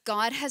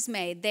God has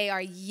made, they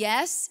are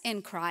yes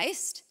in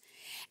Christ.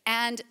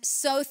 And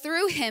so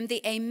through him,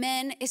 the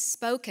amen is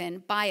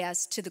spoken by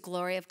us to the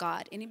glory of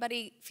God.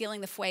 Anybody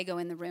feeling the fuego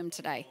in the room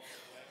today?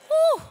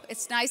 Whew,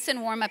 it's nice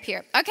and warm up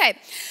here. Okay,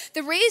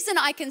 the reason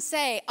I can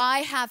say I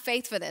have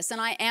faith for this,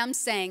 and I am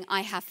saying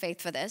I have faith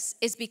for this,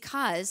 is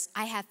because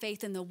I have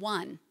faith in the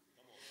one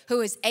who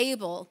is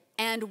able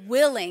and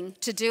willing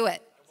to do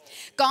it.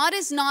 God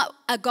is not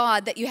a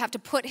God that you have to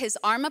put his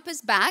arm up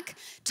his back,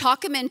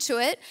 talk him into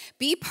it,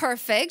 be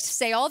perfect,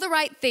 say all the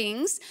right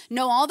things,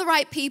 know all the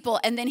right people,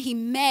 and then he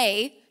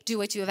may do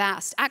what you have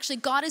asked. Actually,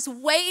 God is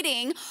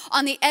waiting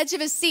on the edge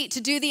of his seat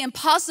to do the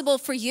impossible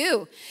for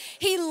you.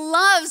 He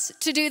loves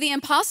to do the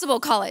impossible,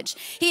 college.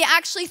 He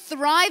actually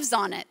thrives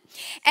on it.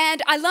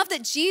 And I love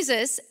that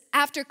Jesus,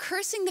 after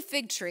cursing the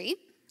fig tree,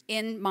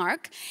 in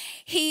Mark,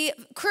 he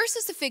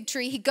curses the fig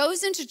tree, he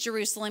goes into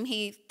Jerusalem,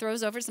 he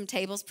throws over some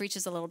tables,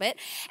 preaches a little bit,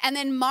 and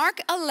then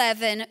Mark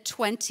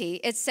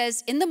 11:20, it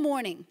says, in the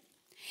morning,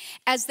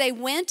 as they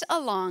went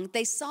along,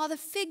 they saw the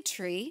fig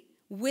tree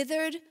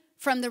withered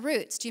from the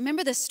roots. Do you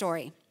remember this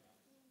story?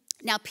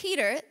 Now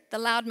Peter, the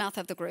loudmouth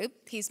of the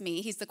group, he's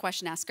me, he's the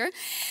question asker,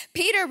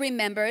 Peter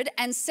remembered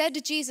and said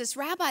to Jesus,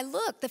 Rabbi,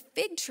 look, the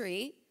fig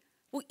tree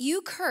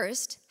you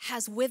cursed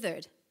has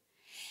withered.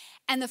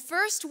 And the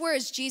first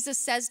words Jesus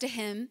says to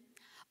him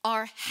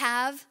are,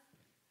 have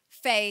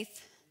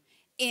faith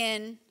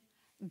in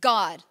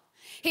God.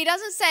 He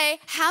doesn't say,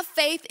 have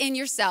faith in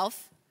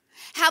yourself.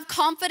 have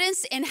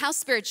confidence in how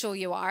spiritual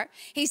you are.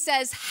 He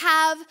says,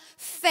 have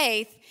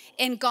faith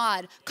in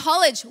God.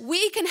 College,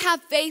 we can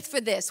have faith for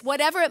this,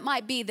 whatever it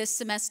might be this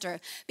semester,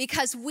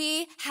 because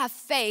we have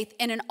faith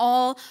in an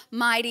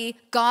almighty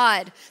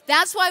God.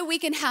 That's why we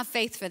can have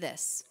faith for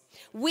this.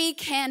 We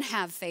can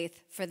have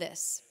faith for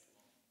this.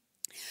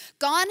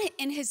 God,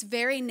 in his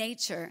very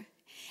nature,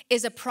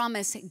 is a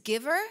promise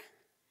giver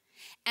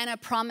and a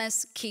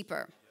promise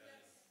keeper.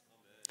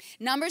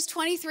 Numbers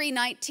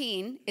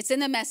 23:19, it's in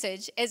the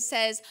Message. It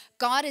says,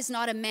 God is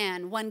not a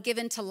man, one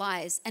given to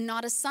lies, and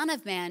not a son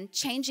of man,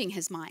 changing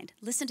his mind.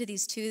 Listen to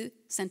these two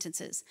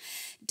sentences.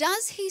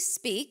 Does he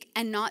speak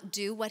and not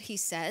do what he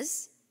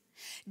says?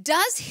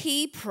 Does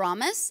he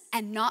promise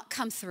and not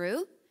come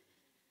through?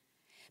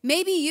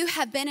 Maybe you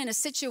have been in a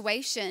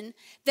situation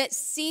that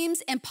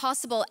seems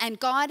impossible and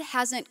God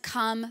hasn't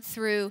come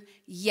through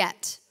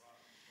yet.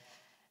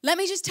 Let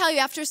me just tell you,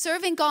 after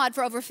serving God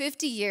for over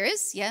 50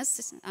 years,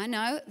 yes, I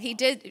know,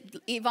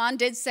 Yvonne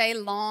did say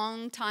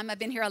long time. I've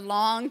been here a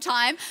long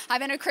time. I've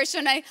been a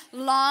Christian a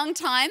long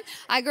time.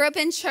 I grew up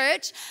in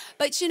church.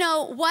 But you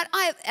know what?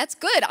 That's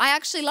good. I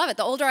actually love it.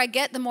 The older I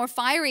get, the more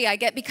fiery I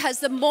get because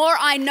the more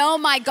I know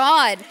my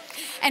God.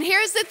 And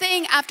here's the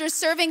thing, after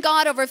serving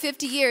God over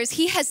 50 years,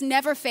 he has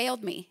never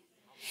failed me.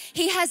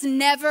 He has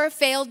never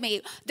failed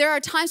me. There are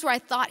times where I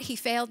thought he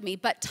failed me,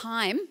 but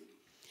time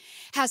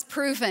has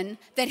proven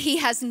that he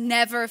has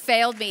never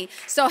failed me.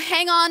 So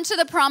hang on to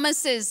the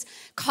promises,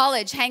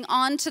 college. Hang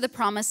on to the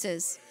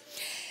promises.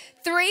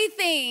 3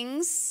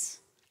 things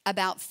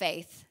about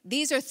faith.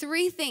 These are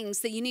 3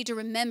 things that you need to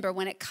remember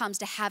when it comes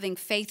to having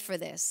faith for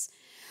this.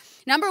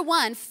 Number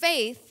 1,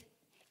 faith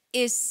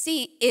is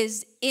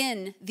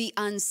in the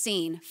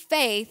unseen.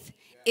 Faith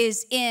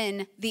is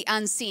in the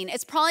unseen.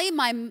 It's probably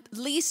my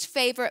least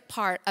favorite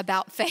part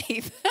about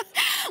faith,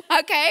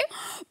 okay?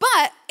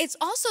 But it's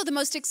also the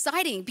most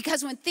exciting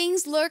because when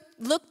things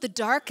look the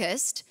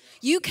darkest,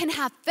 you can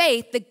have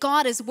faith that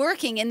God is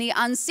working in the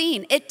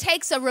unseen. It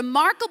takes a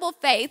remarkable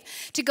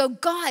faith to go,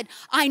 God,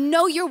 I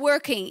know you're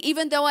working.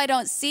 Even though I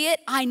don't see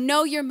it, I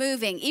know you're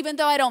moving. Even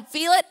though I don't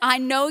feel it, I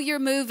know you're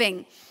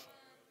moving.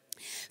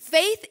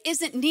 Faith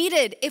isn't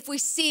needed if we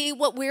see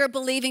what we're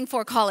believing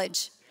for,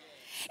 college.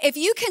 If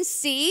you can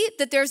see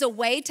that there's a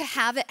way to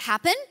have it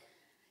happen,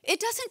 it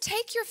doesn't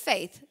take your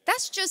faith.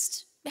 That's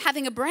just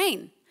having a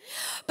brain.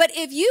 But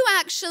if you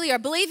actually are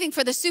believing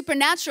for the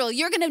supernatural,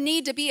 you're going to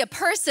need to be a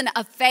person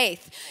of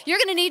faith. You're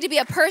going to need to be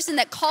a person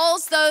that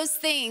calls those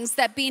things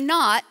that be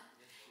not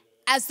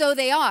as though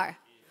they are.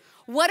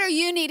 What are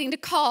you needing to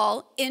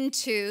call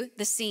into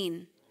the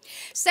scene?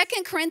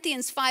 2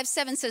 Corinthians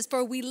 5:7 says,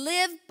 for we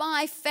live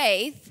by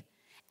faith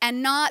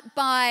and not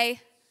by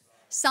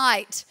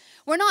sight.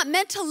 We're not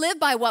meant to live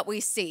by what we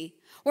see.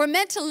 We're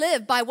meant to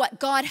live by what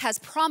God has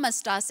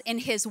promised us in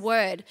his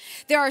word.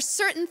 There are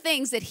certain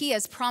things that he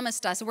has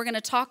promised us, and we're going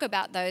to talk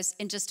about those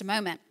in just a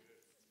moment.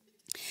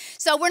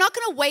 So we're not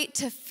going to wait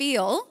to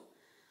feel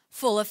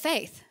full of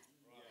faith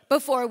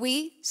before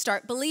we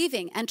start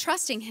believing and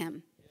trusting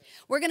him.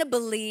 We're going to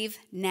believe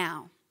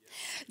now.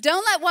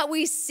 Don't let what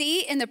we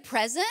see in the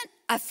present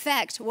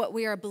affect what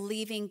we are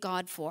believing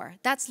God for.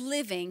 That's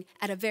living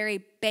at a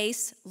very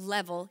base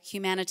level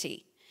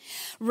humanity.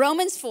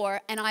 Romans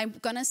 4, and I'm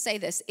going to say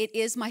this, it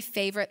is my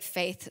favorite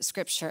faith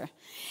scripture.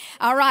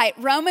 All right,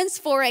 Romans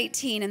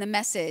 4:18 in the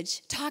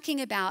Message, talking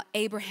about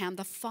Abraham,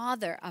 the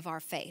father of our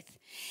faith.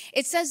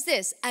 It says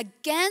this,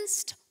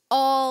 against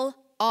all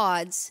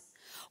odds,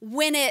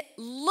 when it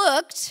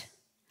looked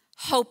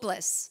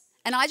hopeless.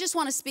 And I just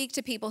want to speak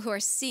to people who are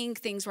seeing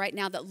things right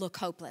now that look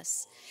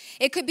hopeless.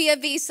 It could be a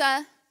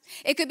visa.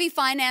 It could be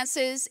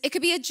finances. It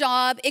could be a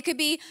job. It could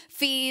be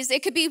fees.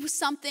 It could be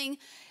something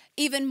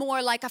even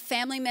more like a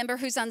family member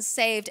who's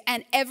unsaved,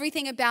 and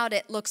everything about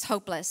it looks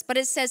hopeless. But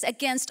it says,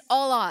 against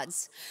all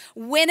odds,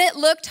 when it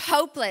looked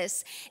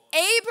hopeless,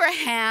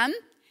 Abraham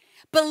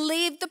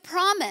believed the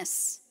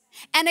promise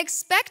and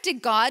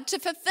expected God to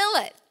fulfill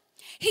it.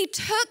 He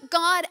took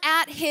God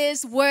at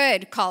his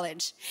word,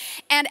 college.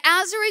 And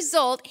as a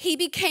result, he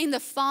became the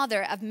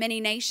father of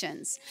many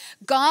nations.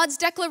 God's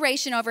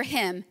declaration over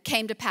him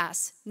came to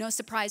pass. No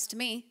surprise to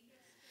me.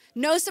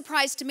 No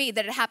surprise to me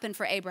that it happened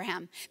for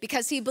Abraham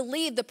because he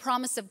believed the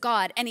promise of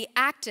God and he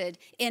acted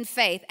in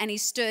faith and he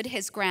stood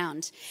his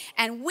ground.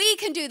 And we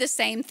can do the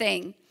same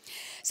thing.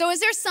 So is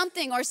there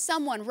something or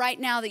someone right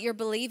now that you're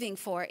believing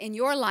for in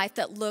your life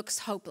that looks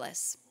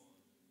hopeless?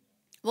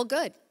 Well,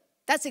 good.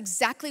 That's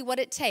exactly what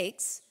it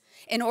takes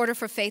in order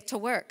for faith to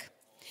work.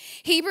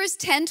 Hebrews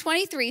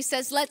 10:23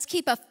 says, let's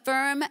keep a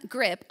firm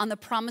grip on the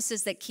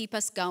promises that keep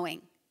us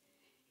going.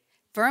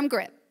 Firm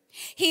grip.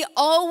 He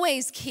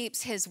always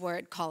keeps his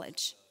word,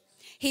 college.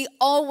 He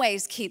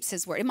always keeps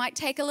his word. It might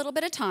take a little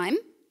bit of time,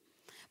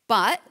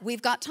 but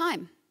we've got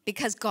time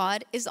because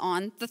God is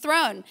on the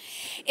throne.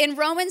 In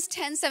Romans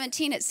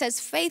 10:17, it says,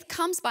 faith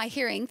comes by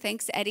hearing.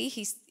 Thanks, Eddie.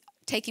 He's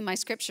taking my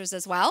scriptures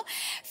as well.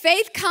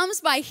 Faith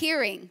comes by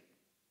hearing,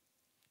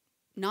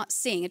 not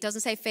seeing. It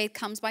doesn't say faith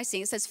comes by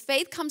seeing. It says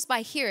faith comes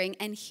by hearing,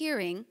 and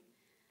hearing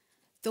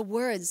the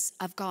words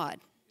of God.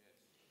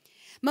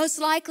 Most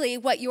likely,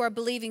 what you are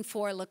believing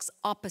for looks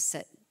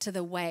opposite to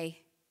the way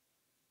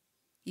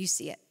you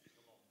see it.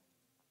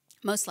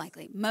 Most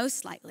likely,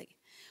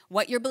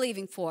 what you're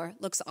believing for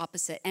looks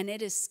opposite. And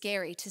it is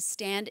scary to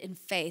stand in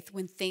faith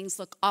when things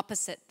look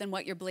opposite than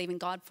what you're believing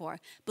God for.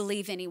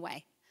 Believe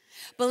anyway.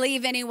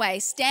 Believe anyway.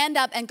 Stand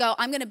up and go,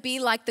 I'm going to be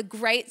like the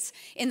greats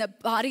in the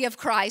body of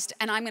Christ,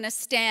 and I'm going to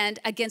stand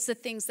against the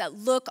things that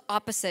look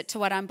opposite to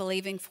what I'm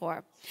believing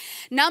for.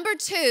 Number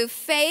 2,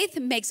 faith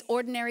makes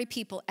ordinary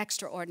people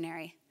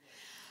extraordinary.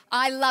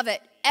 I love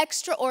it.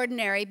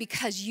 Extraordinary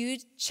because you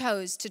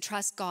chose to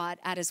trust God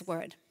at His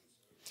word.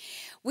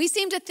 We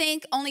seem to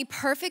think only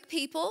perfect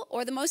people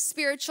or the most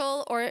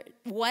spiritual or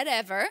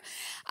whatever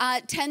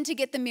tend to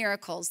get the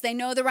miracles. They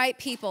know the right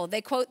people.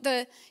 They quote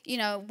the,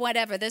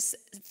 this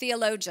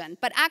theologian.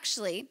 But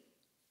actually,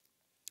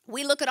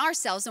 we look at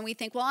ourselves and we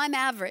think, well, I'm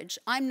average.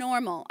 I'm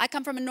normal. I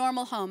come from a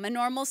normal home, a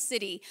normal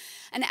city,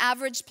 an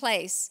average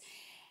place.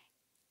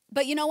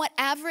 But you know what?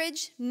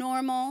 Average,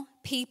 normal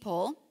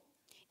people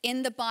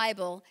in the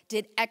Bible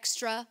did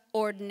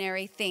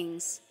extraordinary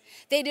things.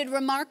 They did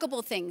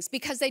remarkable things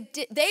because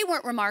they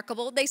weren't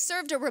remarkable. They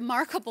served a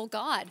remarkable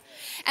God.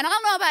 And I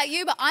don't know about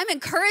you, but I'm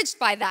encouraged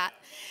by that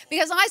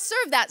because I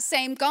serve that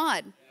same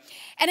God.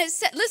 And it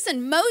said,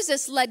 listen,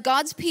 Moses led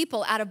God's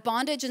people out of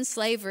bondage and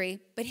slavery,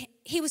 but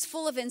he was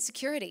full of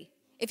insecurity.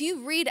 If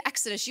you read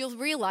Exodus, you'll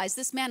realize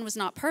this man was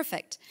not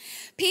perfect.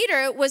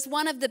 Peter was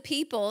one of the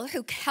people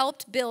who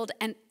helped build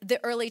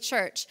the early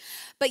church,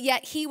 but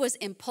yet he was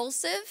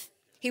impulsive,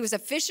 he was a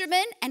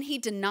fisherman, and he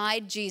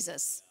denied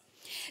Jesus.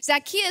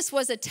 Zacchaeus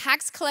was a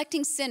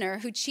tax-collecting sinner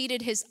who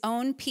cheated his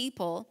own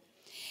people,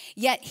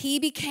 yet he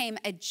became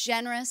a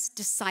generous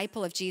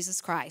disciple of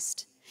Jesus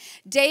Christ.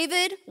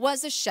 David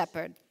was a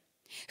shepherd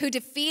who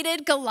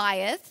defeated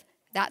Goliath.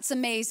 That's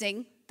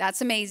amazing.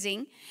 That's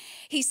amazing.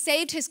 He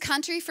saved his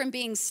country from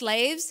being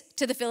slaves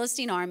to the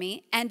Philistine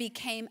army and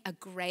became a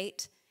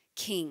great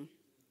king.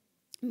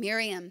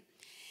 Miriam,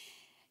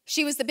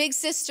 she was the big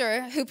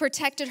sister who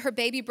protected her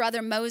baby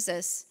brother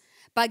Moses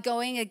by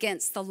going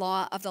against the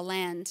law of the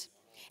land.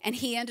 And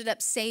he ended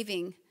up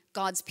saving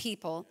God's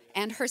people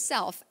and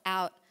herself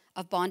out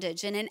of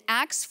bondage. And in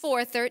Acts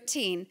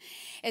 4:13,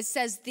 it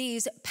says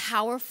these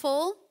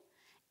powerful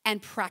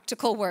and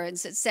practical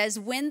words. It says,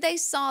 when they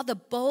saw the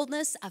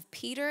boldness of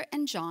Peter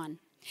and John,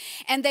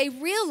 and they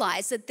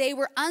realized that they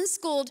were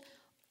unschooled,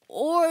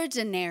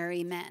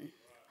 ordinary men,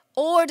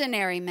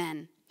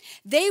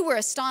 they were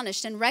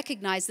astonished and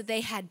recognized that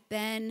they had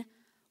been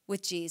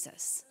with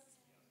Jesus.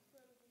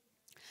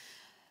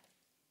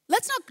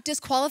 Let's not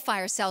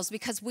disqualify ourselves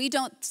because we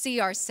don't see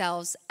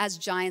ourselves as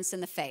giants in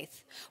the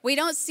faith. We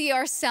don't see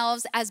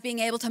ourselves as being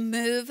able to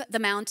move the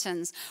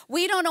mountains.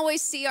 We don't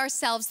always see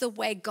ourselves the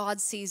way God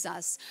sees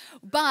us.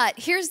 But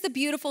here's the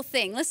beautiful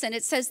thing. Listen,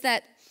 it says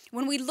that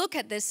when we look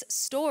at this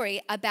story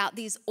about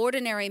these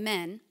ordinary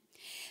men,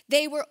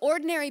 they were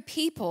ordinary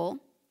people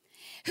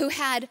who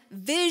had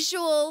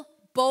visual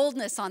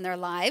boldness on their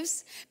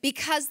lives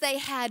because they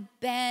had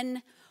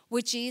been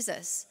with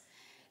Jesus.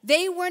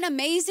 They weren't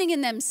amazing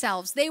in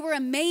themselves. They were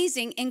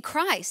amazing in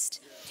Christ.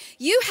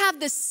 You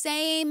have the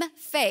same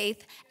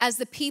faith as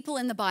the people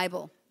in the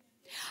Bible.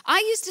 I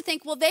used to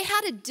think, well, they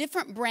had a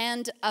different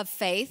brand of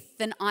faith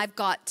than I've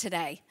got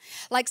today.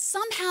 Like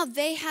somehow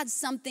they had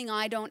something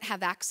I don't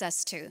have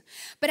access to.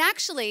 But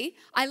actually,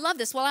 I love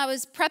this. While I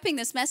was prepping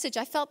this message,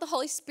 I felt the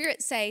Holy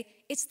Spirit say,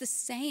 it's the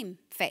same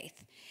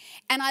faith.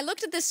 And I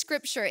looked at this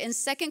scripture in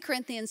 2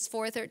 Corinthians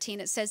 4:13.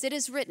 It says, it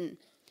is written,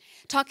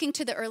 talking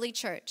to the early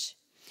church,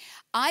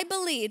 I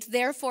believed,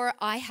 therefore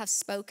I have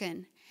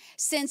spoken.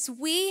 Since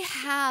we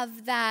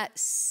have that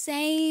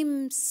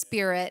same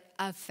spirit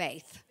of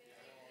faith,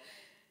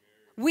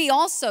 we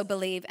also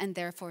believe and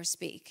therefore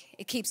speak.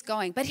 It keeps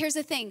going. But here's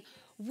the thing.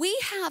 We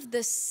have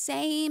the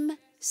same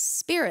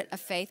spirit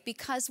of faith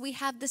because we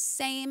have the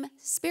same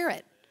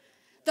Spirit,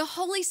 the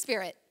Holy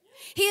Spirit.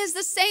 He is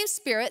the same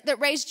Spirit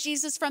that raised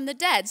Jesus from the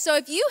dead. So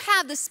if you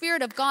have the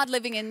Spirit of God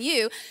living in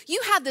you,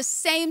 you have the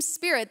same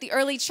Spirit the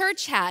early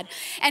church had.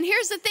 And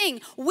here's the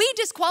thing, we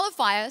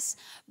disqualify us,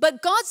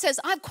 but God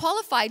says, I've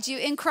qualified you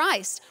in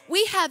Christ.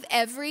 We have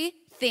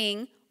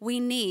everything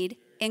we need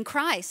in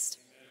Christ.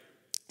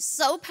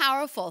 So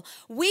powerful.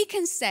 We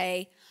can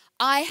say,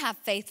 I have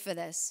faith for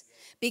this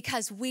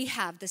because we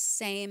have the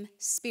same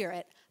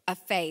spirit of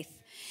faith.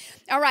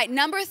 All right,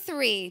 number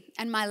 3,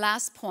 and my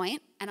last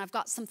point, and I've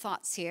got some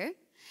thoughts here.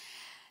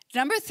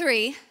 Number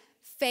 3,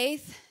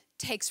 faith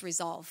takes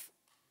resolve.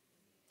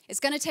 It's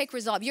going to take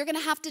resolve. You're going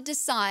to have to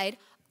decide,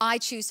 I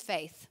choose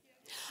faith.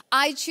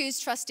 I choose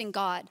trusting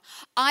God.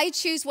 I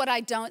choose what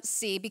I don't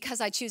see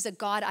because I choose a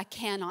God I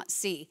cannot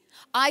see.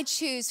 I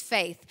choose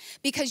faith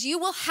because you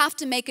will have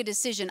to make a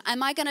decision.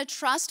 Am I going to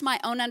trust my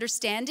own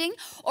understanding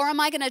or am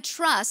I going to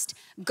trust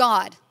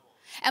God?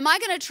 Am I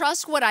going to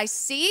trust what I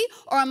see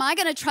or am I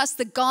going to trust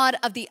the God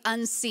of the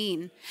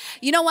unseen?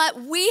 You know what?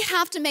 We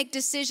have to make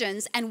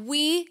decisions and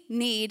we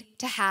need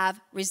to have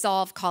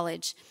resolve,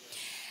 college.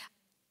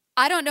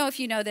 I don't know if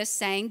you know this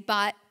saying,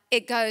 but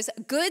it goes,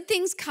 good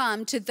things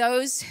come to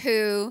those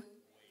who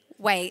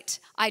wait.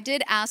 I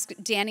did ask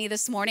Danny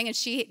this morning, and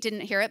she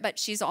didn't hear it, but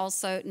she's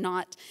also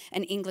not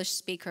an English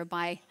speaker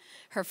by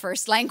her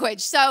first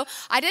language. So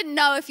I didn't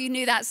know if you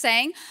knew that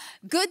saying.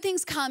 Good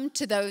things come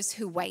to those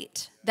who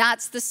wait.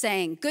 That's the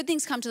saying. Good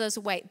things come to those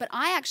who wait. But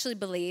I actually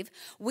believe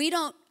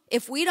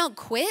if we don't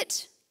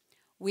quit,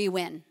 we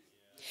win.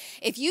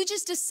 If you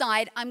just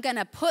decide, I'm going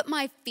to put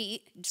my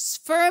feet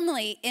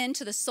firmly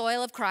into the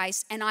soil of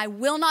Christ and I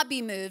will not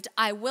be moved,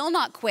 I will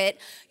not quit,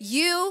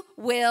 you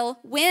will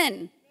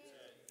win.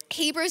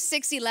 Hebrews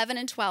 6:11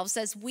 and 12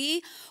 says,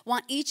 we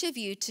want each of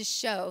you to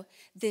show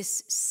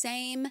this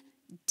same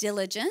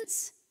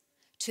diligence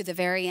to the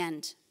very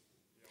end.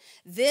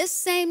 This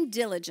same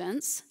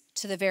diligence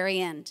to the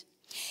very end.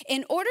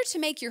 In order to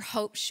make your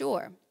hope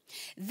sure,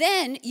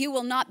 then you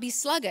will not be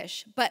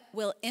sluggish, but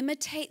will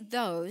imitate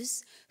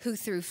those who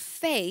through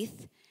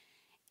faith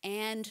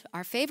and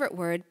our favorite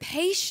word,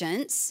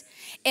 patience,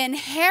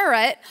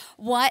 inherit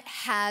what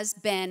has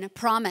been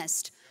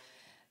promised.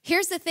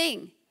 Here's the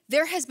thing.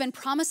 There has been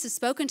promises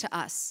spoken to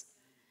us.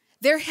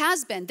 There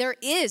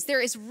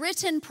is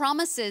written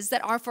promises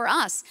that are for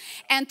us.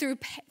 And through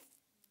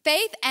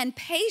faith and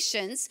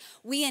patience,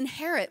 we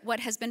inherit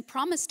what has been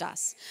promised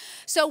us.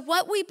 So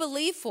what we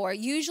believe for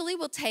usually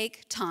will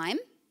take time,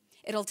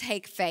 it'll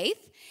take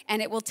faith,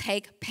 and it will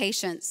take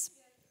patience.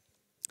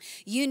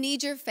 You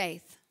need your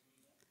faith.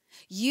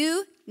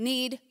 You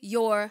need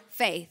your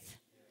faith.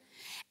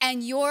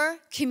 And your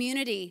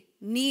community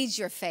needs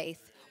your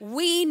faith.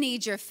 We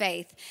need your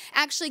faith.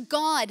 Actually,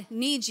 God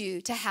needs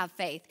you to have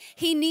faith.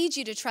 He needs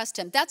you to trust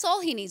him. That's all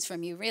he needs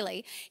from you,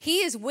 really. He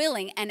is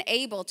willing and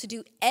able to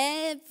do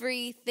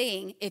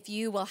everything if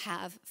you will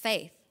have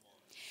faith.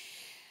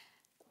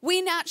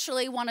 We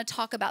naturally want to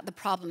talk about the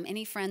problem.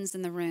 Any friends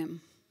in the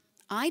room?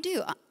 I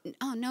do.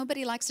 Oh,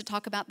 nobody likes to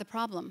talk about the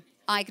problem.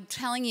 I'm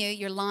telling you,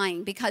 you're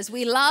lying, because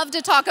we love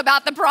to talk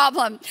about the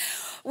problem.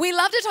 We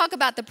love to talk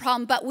about the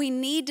problem, but we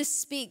need to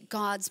speak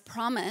God's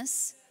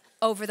promise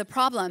over the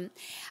problem.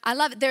 I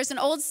love it. There's an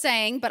old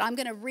saying, but I'm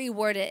going to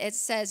reword it. It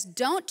says,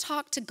 don't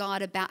talk to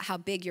God about how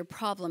big your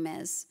problem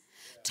is.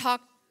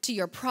 Talk to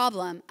your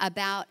problem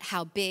about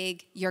how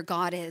big your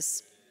God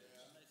is.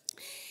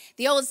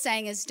 The old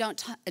saying is, don't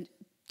talk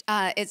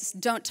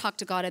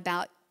to God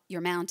about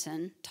your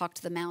mountain. Talk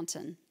to the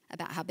mountain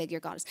about how big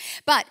your God is.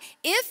 But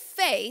if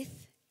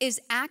faith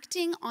is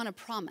acting on a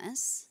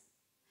promise,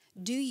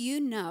 do you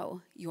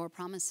know your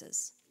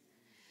promises?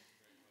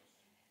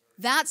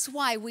 That's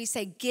why we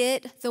say,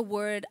 get the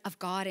word of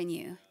God in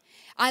you.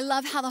 I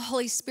love how the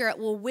Holy Spirit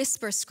will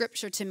whisper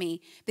scripture to me,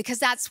 because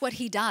that's what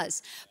he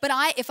does. But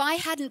if I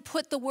hadn't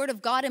put the word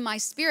of God in my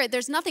spirit,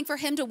 there's nothing for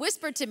him to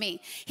whisper to me.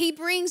 He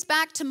brings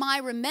back to my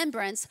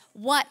remembrance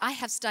what I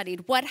have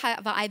studied, what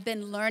have I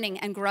been learning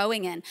and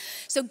growing in.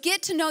 So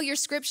get to know your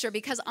scripture,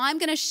 because I'm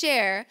going to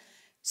share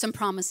some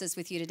promises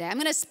with you today. I'm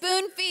going to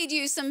spoon feed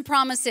you some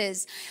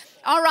promises.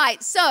 All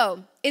right,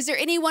 so is there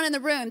anyone in the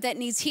room that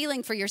needs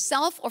healing for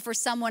yourself or for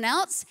someone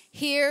else?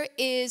 Here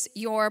is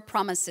your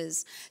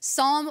promises.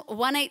 Psalm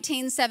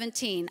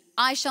 118:17.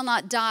 I shall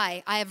not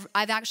die. I've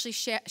actually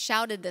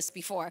shouted this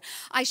before.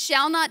 I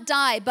shall not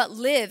die, but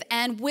live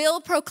and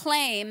will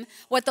proclaim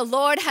what the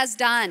Lord has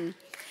done.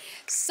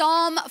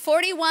 Psalm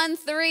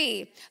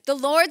 41:3. The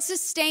Lord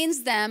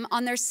sustains them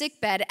on their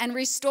sickbed and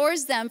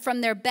restores them from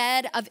their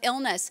bed of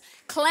illness.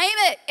 Claim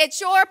it. It's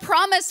your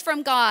promise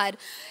from God.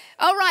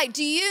 All right,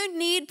 do you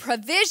need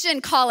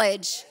provision,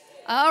 college?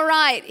 All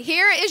right,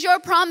 here is your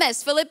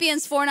promise,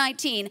 Philippians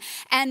 4:19.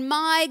 And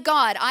my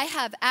God, I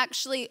have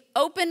actually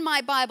opened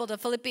my Bible to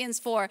Philippians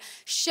 4,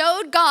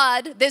 showed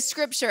God this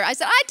scripture. I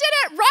said, I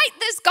didn't write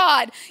this,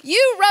 God.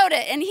 You wrote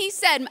it. And he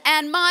said,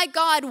 and my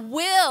God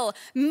will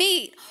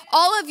meet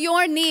all of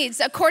your needs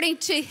according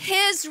to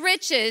his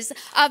riches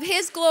of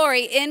his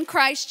glory in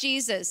Christ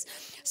Jesus.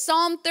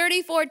 Psalm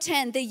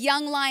 34:10, the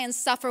young lions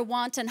suffer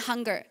want and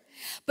hunger,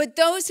 but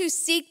those who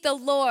seek the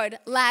Lord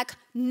lack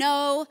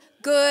no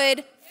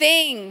good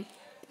thing.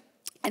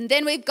 And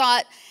then we've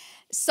got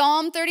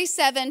Psalm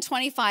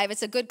 37:25.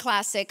 It's a good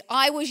classic.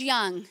 I was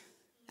young.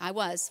 I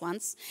was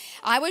once.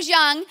 I was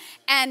young,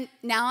 and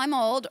now I'm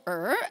old.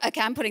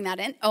 Okay, I'm putting that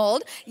in,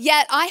 old.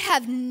 Yet I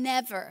have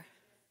never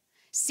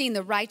seen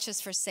the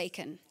righteous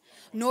forsaken,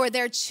 nor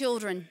their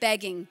children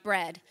begging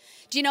bread.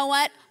 Do you know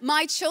what?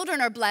 My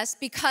children are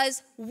blessed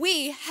because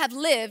we have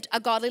lived a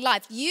godly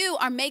life. You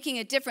are making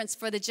a difference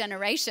for the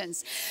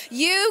generations.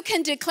 You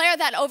can declare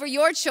that over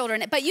your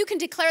children, but you can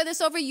declare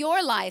this over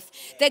your life,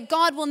 that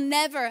God will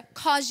never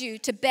cause you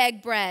to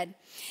beg bread.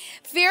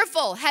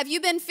 Fearful. Have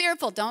you been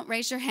fearful? Don't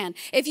raise your hand.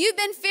 If you've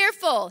been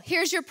fearful,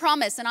 here's your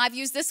promise. And I've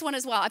used this one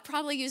as well. I've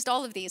probably used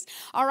all of these.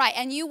 All right.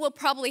 And you will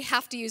probably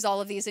have to use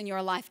all of these in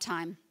your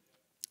lifetime.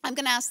 I'm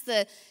going to ask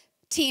the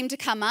team to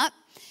come up.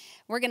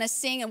 We're going to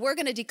sing, and we're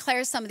going to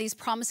declare some of these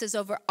promises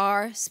over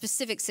our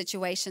specific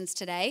situations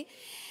today.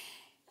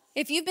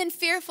 If you've been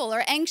fearful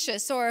or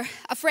anxious or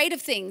afraid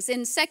of things,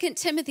 in 2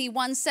 Timothy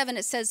 1:7,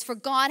 it says, for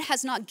God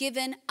has not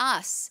given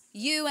us,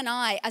 you and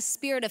I, a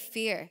spirit of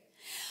fear,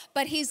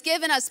 but he's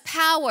given us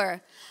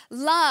power,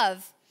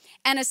 love,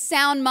 and a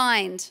sound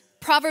mind.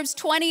 Proverbs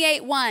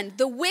 28:1,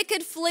 the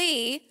wicked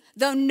flee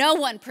though no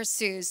one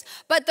pursues.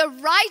 But the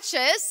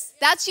righteous,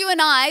 that's you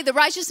and I, the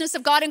righteousness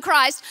of God in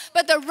Christ,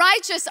 but the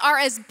righteous are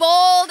as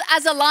bold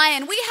as a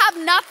lion. We have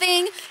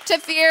nothing to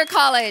fear,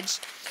 college.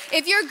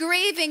 If you're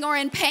grieving or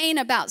in pain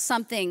about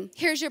something,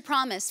 here's your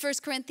promise.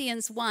 1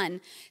 Corinthians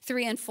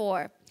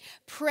 1:3-4.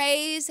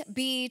 Praise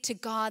be to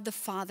God the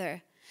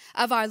Father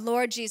of our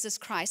Lord Jesus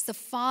Christ, the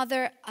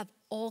Father of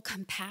all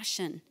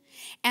compassion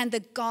and the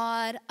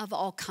God of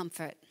all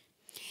comfort,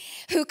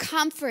 who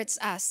comforts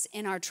us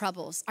in our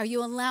troubles. Are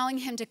you allowing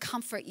him to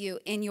comfort you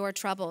in your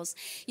troubles?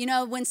 You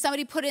know, when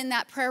somebody put in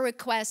that prayer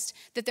request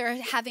that they're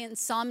having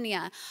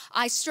insomnia,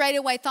 I straight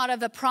away thought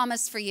of a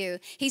promise for you.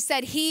 He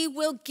said he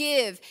will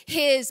give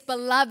his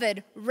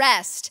beloved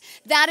rest.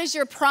 That is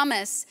your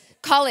promise,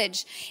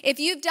 college. If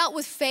you've dealt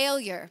with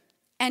failure,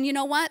 and you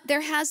know what?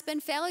 There has been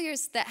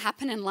failures that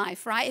happen in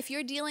life, right? If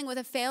you're dealing with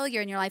a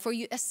failure in your life or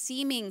a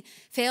seeming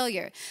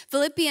failure,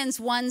 Philippians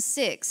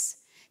 1:6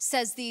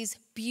 says these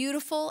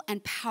beautiful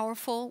and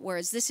powerful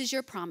words. This is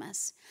your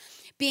promise.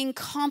 Being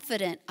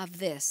confident of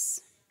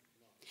this,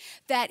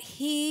 that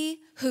he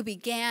who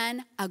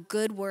began a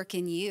good work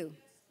in you,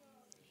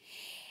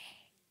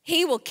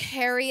 he will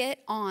carry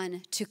it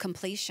on to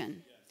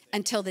completion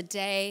until the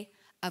day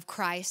of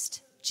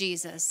Christ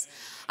Jesus.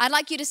 I'd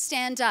like you to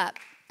stand up.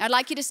 I'd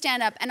like you to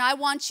stand up, and I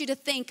want you to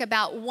think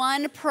about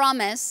one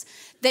promise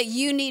that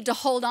you need to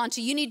hold on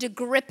to. You need to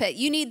grip it.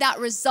 You need that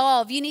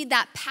resolve. You need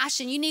that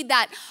passion. You need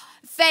that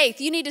faith.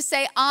 You need to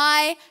say,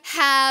 I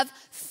have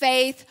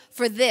faith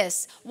for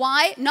this.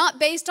 Why? Not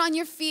based on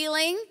your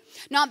feeling,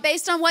 not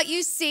based on what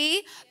you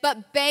see,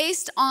 but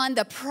based on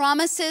the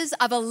promises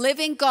of a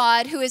living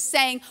God who is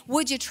saying,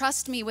 would you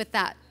trust me with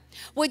that?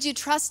 Would you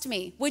trust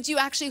me? Would you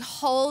actually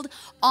hold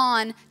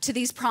on to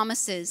these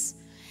promises?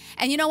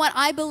 And you know what?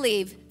 I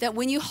believe that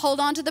when you hold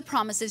on to the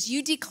promises,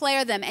 you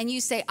declare them and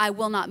you say, I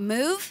will not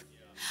move.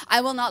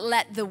 I will not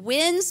let the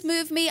winds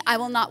move me. I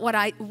will not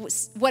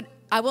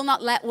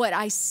let what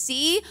I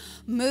see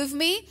move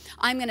me.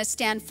 I'm going to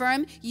stand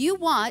firm. You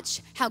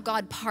watch how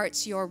God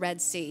parts your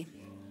Red Sea.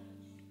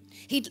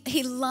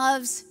 He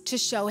loves to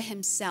show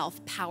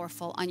himself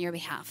powerful on your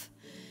behalf.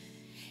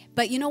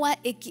 But you know what?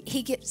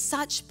 He gets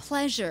such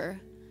pleasure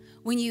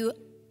when you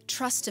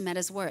trust him at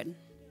his word.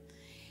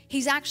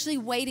 He's actually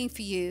waiting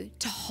for you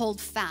to hold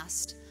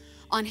fast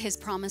on his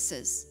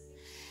promises.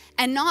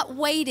 And not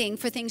waiting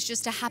for things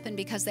just to happen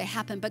because they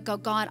happen, but go,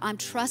 God, I'm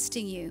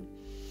trusting you.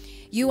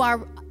 You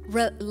are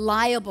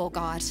reliable,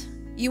 God.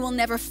 You will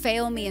never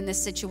fail me in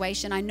this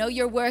situation. I know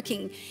you're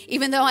working,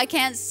 even though I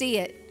can't see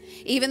it,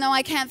 even though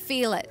I can't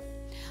feel it.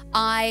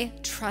 I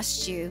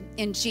trust you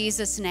in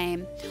Jesus'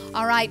 name.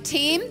 All right,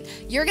 team,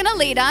 you're going to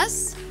lead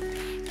us.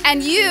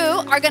 And you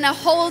are going to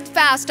hold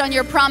fast on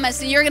your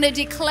promise, and you're going to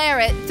declare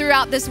it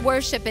throughout this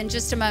worship in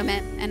just a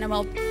moment, and then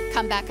we'll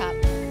come back up.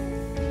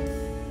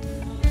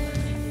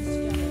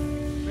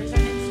 Raise our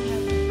hands to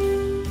heaven.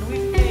 And we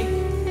think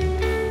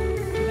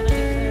we're going to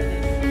declare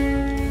this.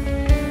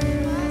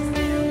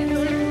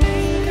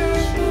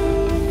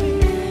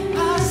 I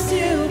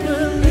still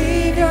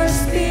believe you're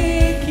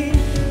speaking.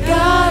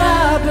 God,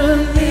 I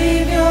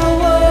believe you're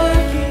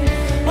working.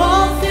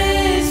 All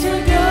things are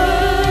good.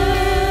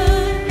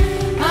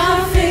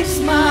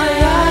 My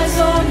eyes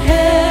on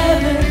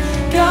heaven,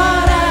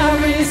 God, I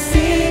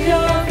receive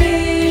your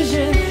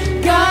vision.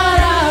 God,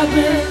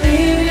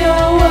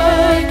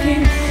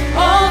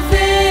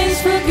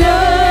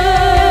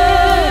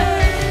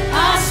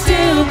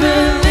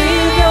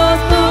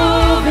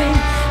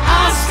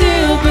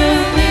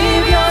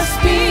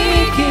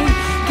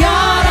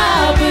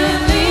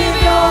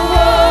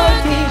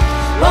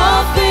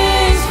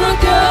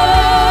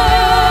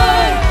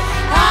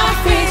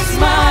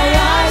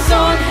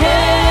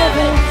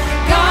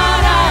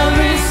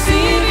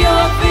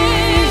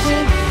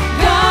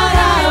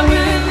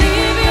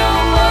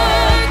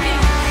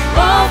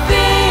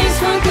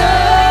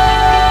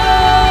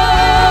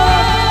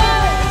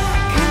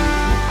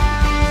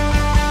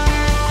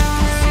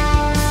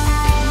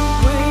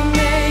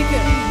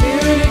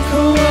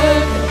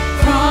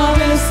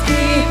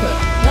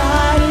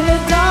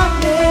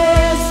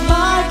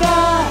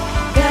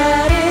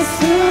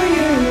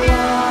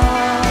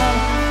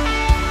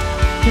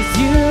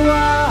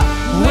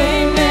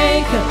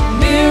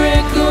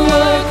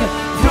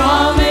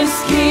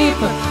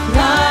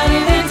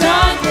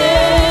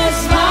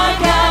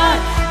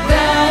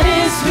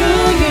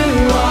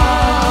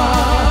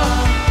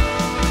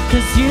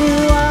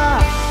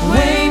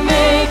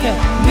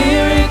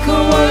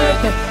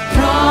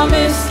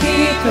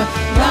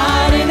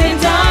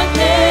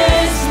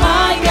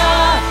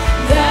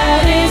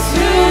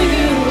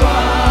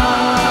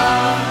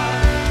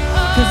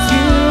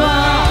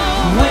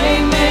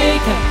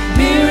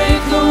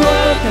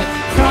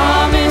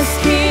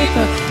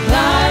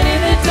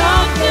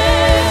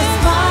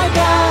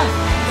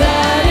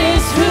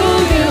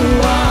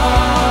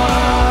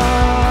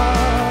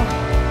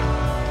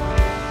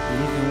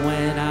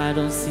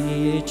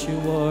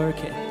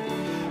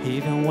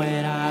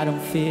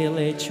 feel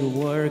it, you're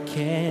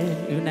working.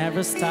 You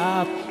never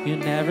stop working. You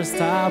never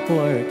stop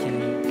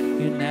working.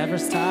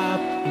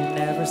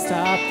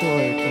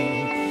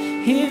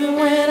 Even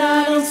when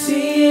I don't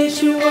see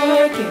it, you're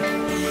working.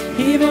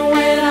 Even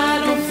when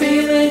I don't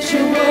feel it,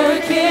 you're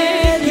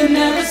working. You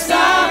never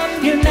stop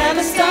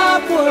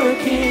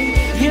working.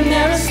 You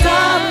never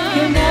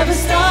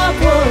stop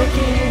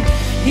working.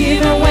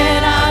 Even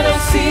when I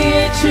don't see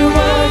it, you're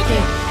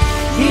working.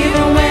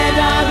 Even when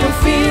I don't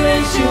feel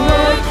it, you're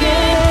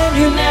working.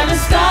 You never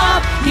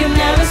stop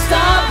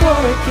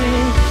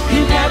working.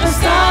 You never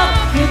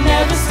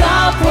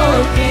stop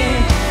working.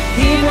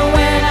 Even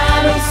when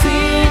I don't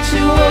see it,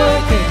 you're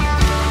working.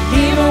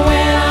 Even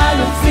when I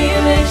don't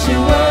feel it,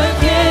 you're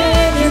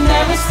working. You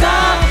never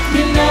stop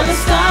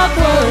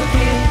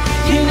working.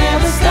 You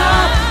never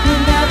stop,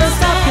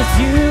 'cause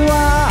you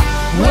are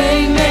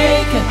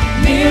waymaker,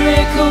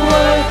 miracle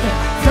worker,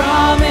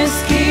 promise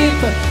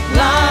keeper,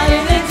 light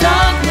in the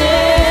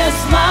darkness.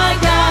 My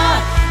God,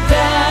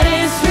 that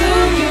is who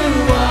you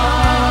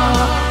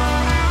are.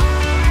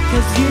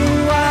 'Cause you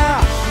are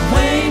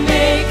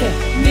waymaker,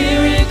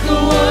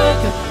 miracle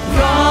worker,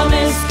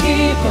 promise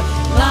keeper,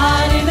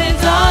 light in the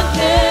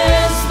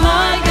darkness.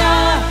 My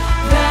God,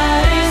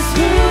 that is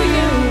who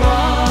you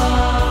are.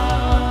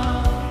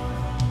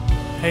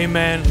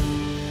 Amen.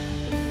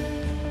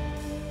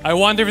 I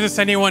wonder if there's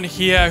anyone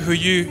here who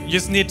you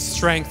just need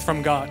strength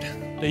from God,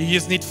 that you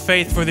just need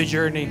faith for the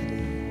journey.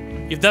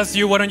 If that's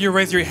you, why don't you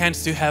raise your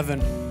hands to heaven?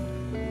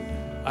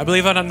 I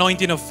believe an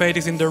anointing of faith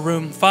is in the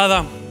room.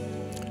 Father,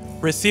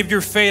 receive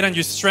your faith and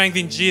your strength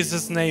in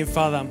Jesus' name,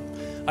 Father.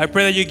 I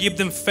pray that you give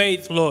them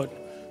faith, Lord,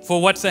 for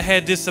what's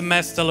ahead this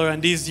semester, Lord,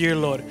 and this year,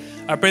 Lord.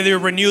 I pray that you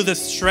renew the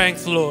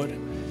strength, Lord,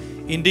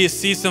 in this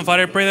season.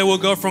 Father, I pray that we'll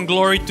go from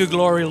glory to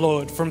glory,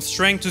 Lord, from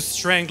strength to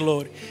strength,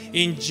 Lord,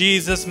 in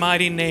Jesus'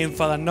 mighty name,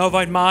 Father. Not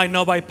by might,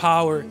 not by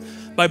power,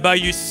 but by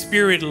your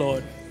Spirit,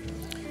 Lord.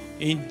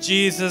 In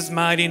Jesus'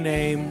 mighty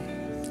name,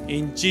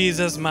 in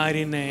Jesus'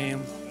 mighty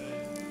name.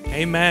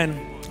 Amen,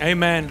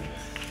 amen.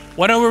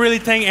 Why don't we really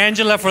thank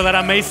Angela for that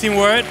amazing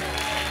word?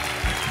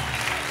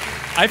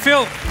 I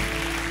feel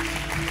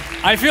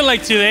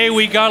like today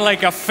we got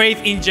like a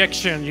faith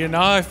injection, you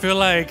know? I feel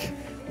like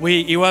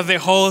it was the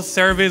whole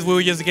service, we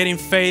were just getting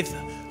faith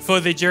for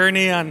the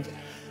journey, and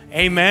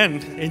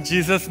amen, in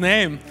Jesus'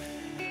 name.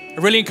 I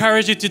really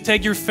encourage you to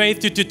take your faith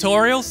to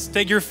tutorials,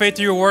 take your faith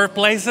to your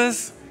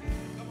workplaces,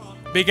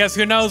 because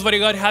who knows what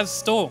God has in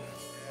store.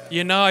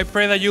 You know, I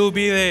pray that you will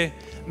be the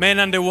man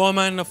and the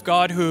woman of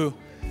God who,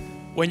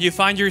 when you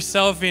find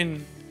yourself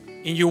in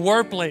your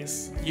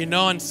workplace, you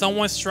know, and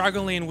someone's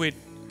struggling with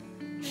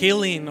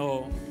healing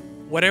or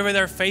whatever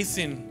they're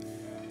facing,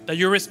 that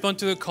you respond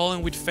to the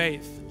calling with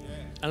faith.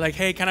 And like,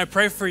 hey, can I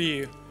pray for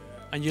you?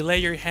 And you lay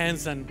your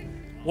hands and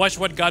watch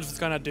what God's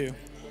gonna do.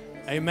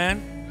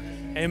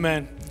 Amen?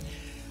 Amen.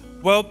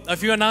 Well, a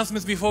few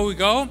announcements before we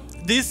go.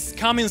 This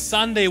coming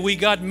Sunday, we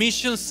got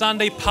Mission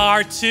Sunday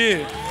Part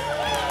 2,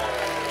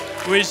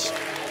 which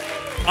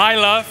I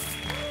love.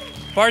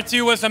 Part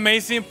 2 was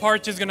amazing.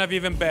 Part 2 is gonna be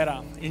even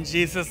better, in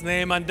Jesus'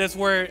 name. And that's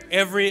where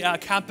every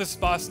campus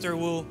pastor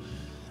will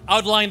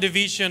outline the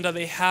vision that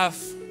they have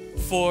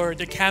for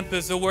the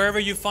campus. So wherever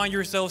you find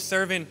yourself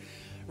serving,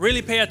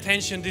 really pay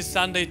attention this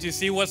Sunday to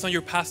see what's on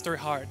your pastor's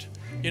heart.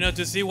 You know,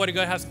 to see what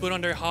God has put on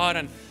their heart,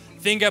 and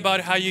think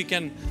about how you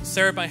can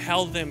serve and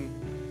help them,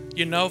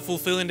 you know,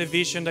 fulfilling the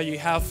vision that you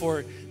have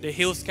for the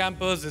Hills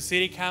campus, the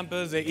City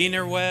campus, the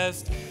Inner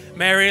West,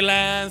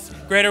 Maryland,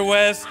 Greater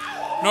West,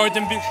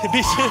 Northern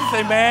Beaches,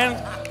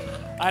 amen,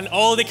 and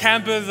all the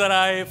campus that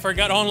I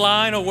forgot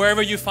online or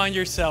wherever you find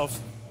yourself.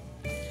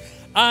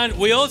 And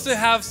we also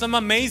have some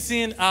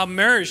amazing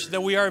merch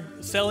that we are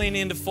selling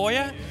in the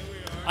foyer.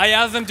 I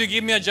asked them to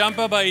give me a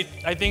jumper, but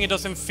I think it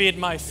doesn't fit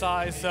my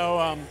size, so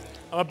I'm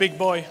a big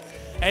boy.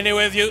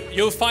 Anyways,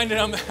 you'll find it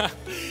on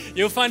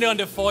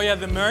the foyer,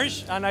 the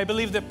merch, and I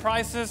believe the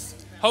prices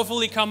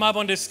hopefully come up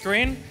on the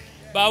screen.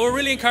 But I would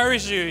really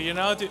encourage you, you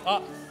know,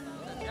 to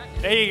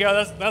there you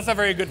go. That's a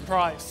very good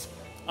price.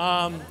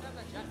 And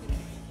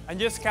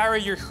just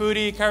carry your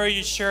hoodie, carry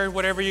your shirt,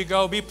 wherever you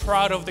go. Be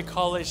proud of the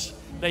college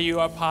that you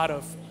are part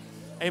of.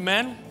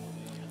 Amen.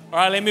 All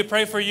right, let me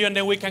pray for you, and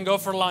then we can go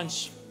for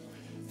lunch.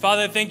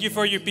 Father, thank you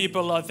for your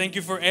people, Lord. Thank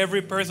you for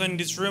every person in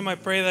this room. I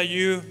pray that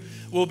you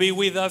will be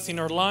with us in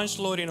our lunch,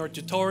 Lord, in our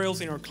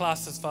tutorials, in our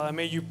classes, Father.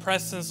 May your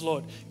presence,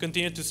 Lord,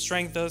 continue to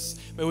strengthen us.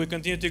 May we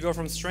continue to go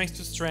from strength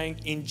to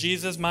strength. In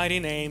Jesus' mighty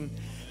name,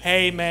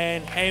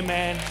 amen,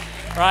 amen.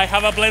 All right,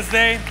 have a blessed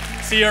day.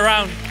 See you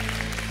around.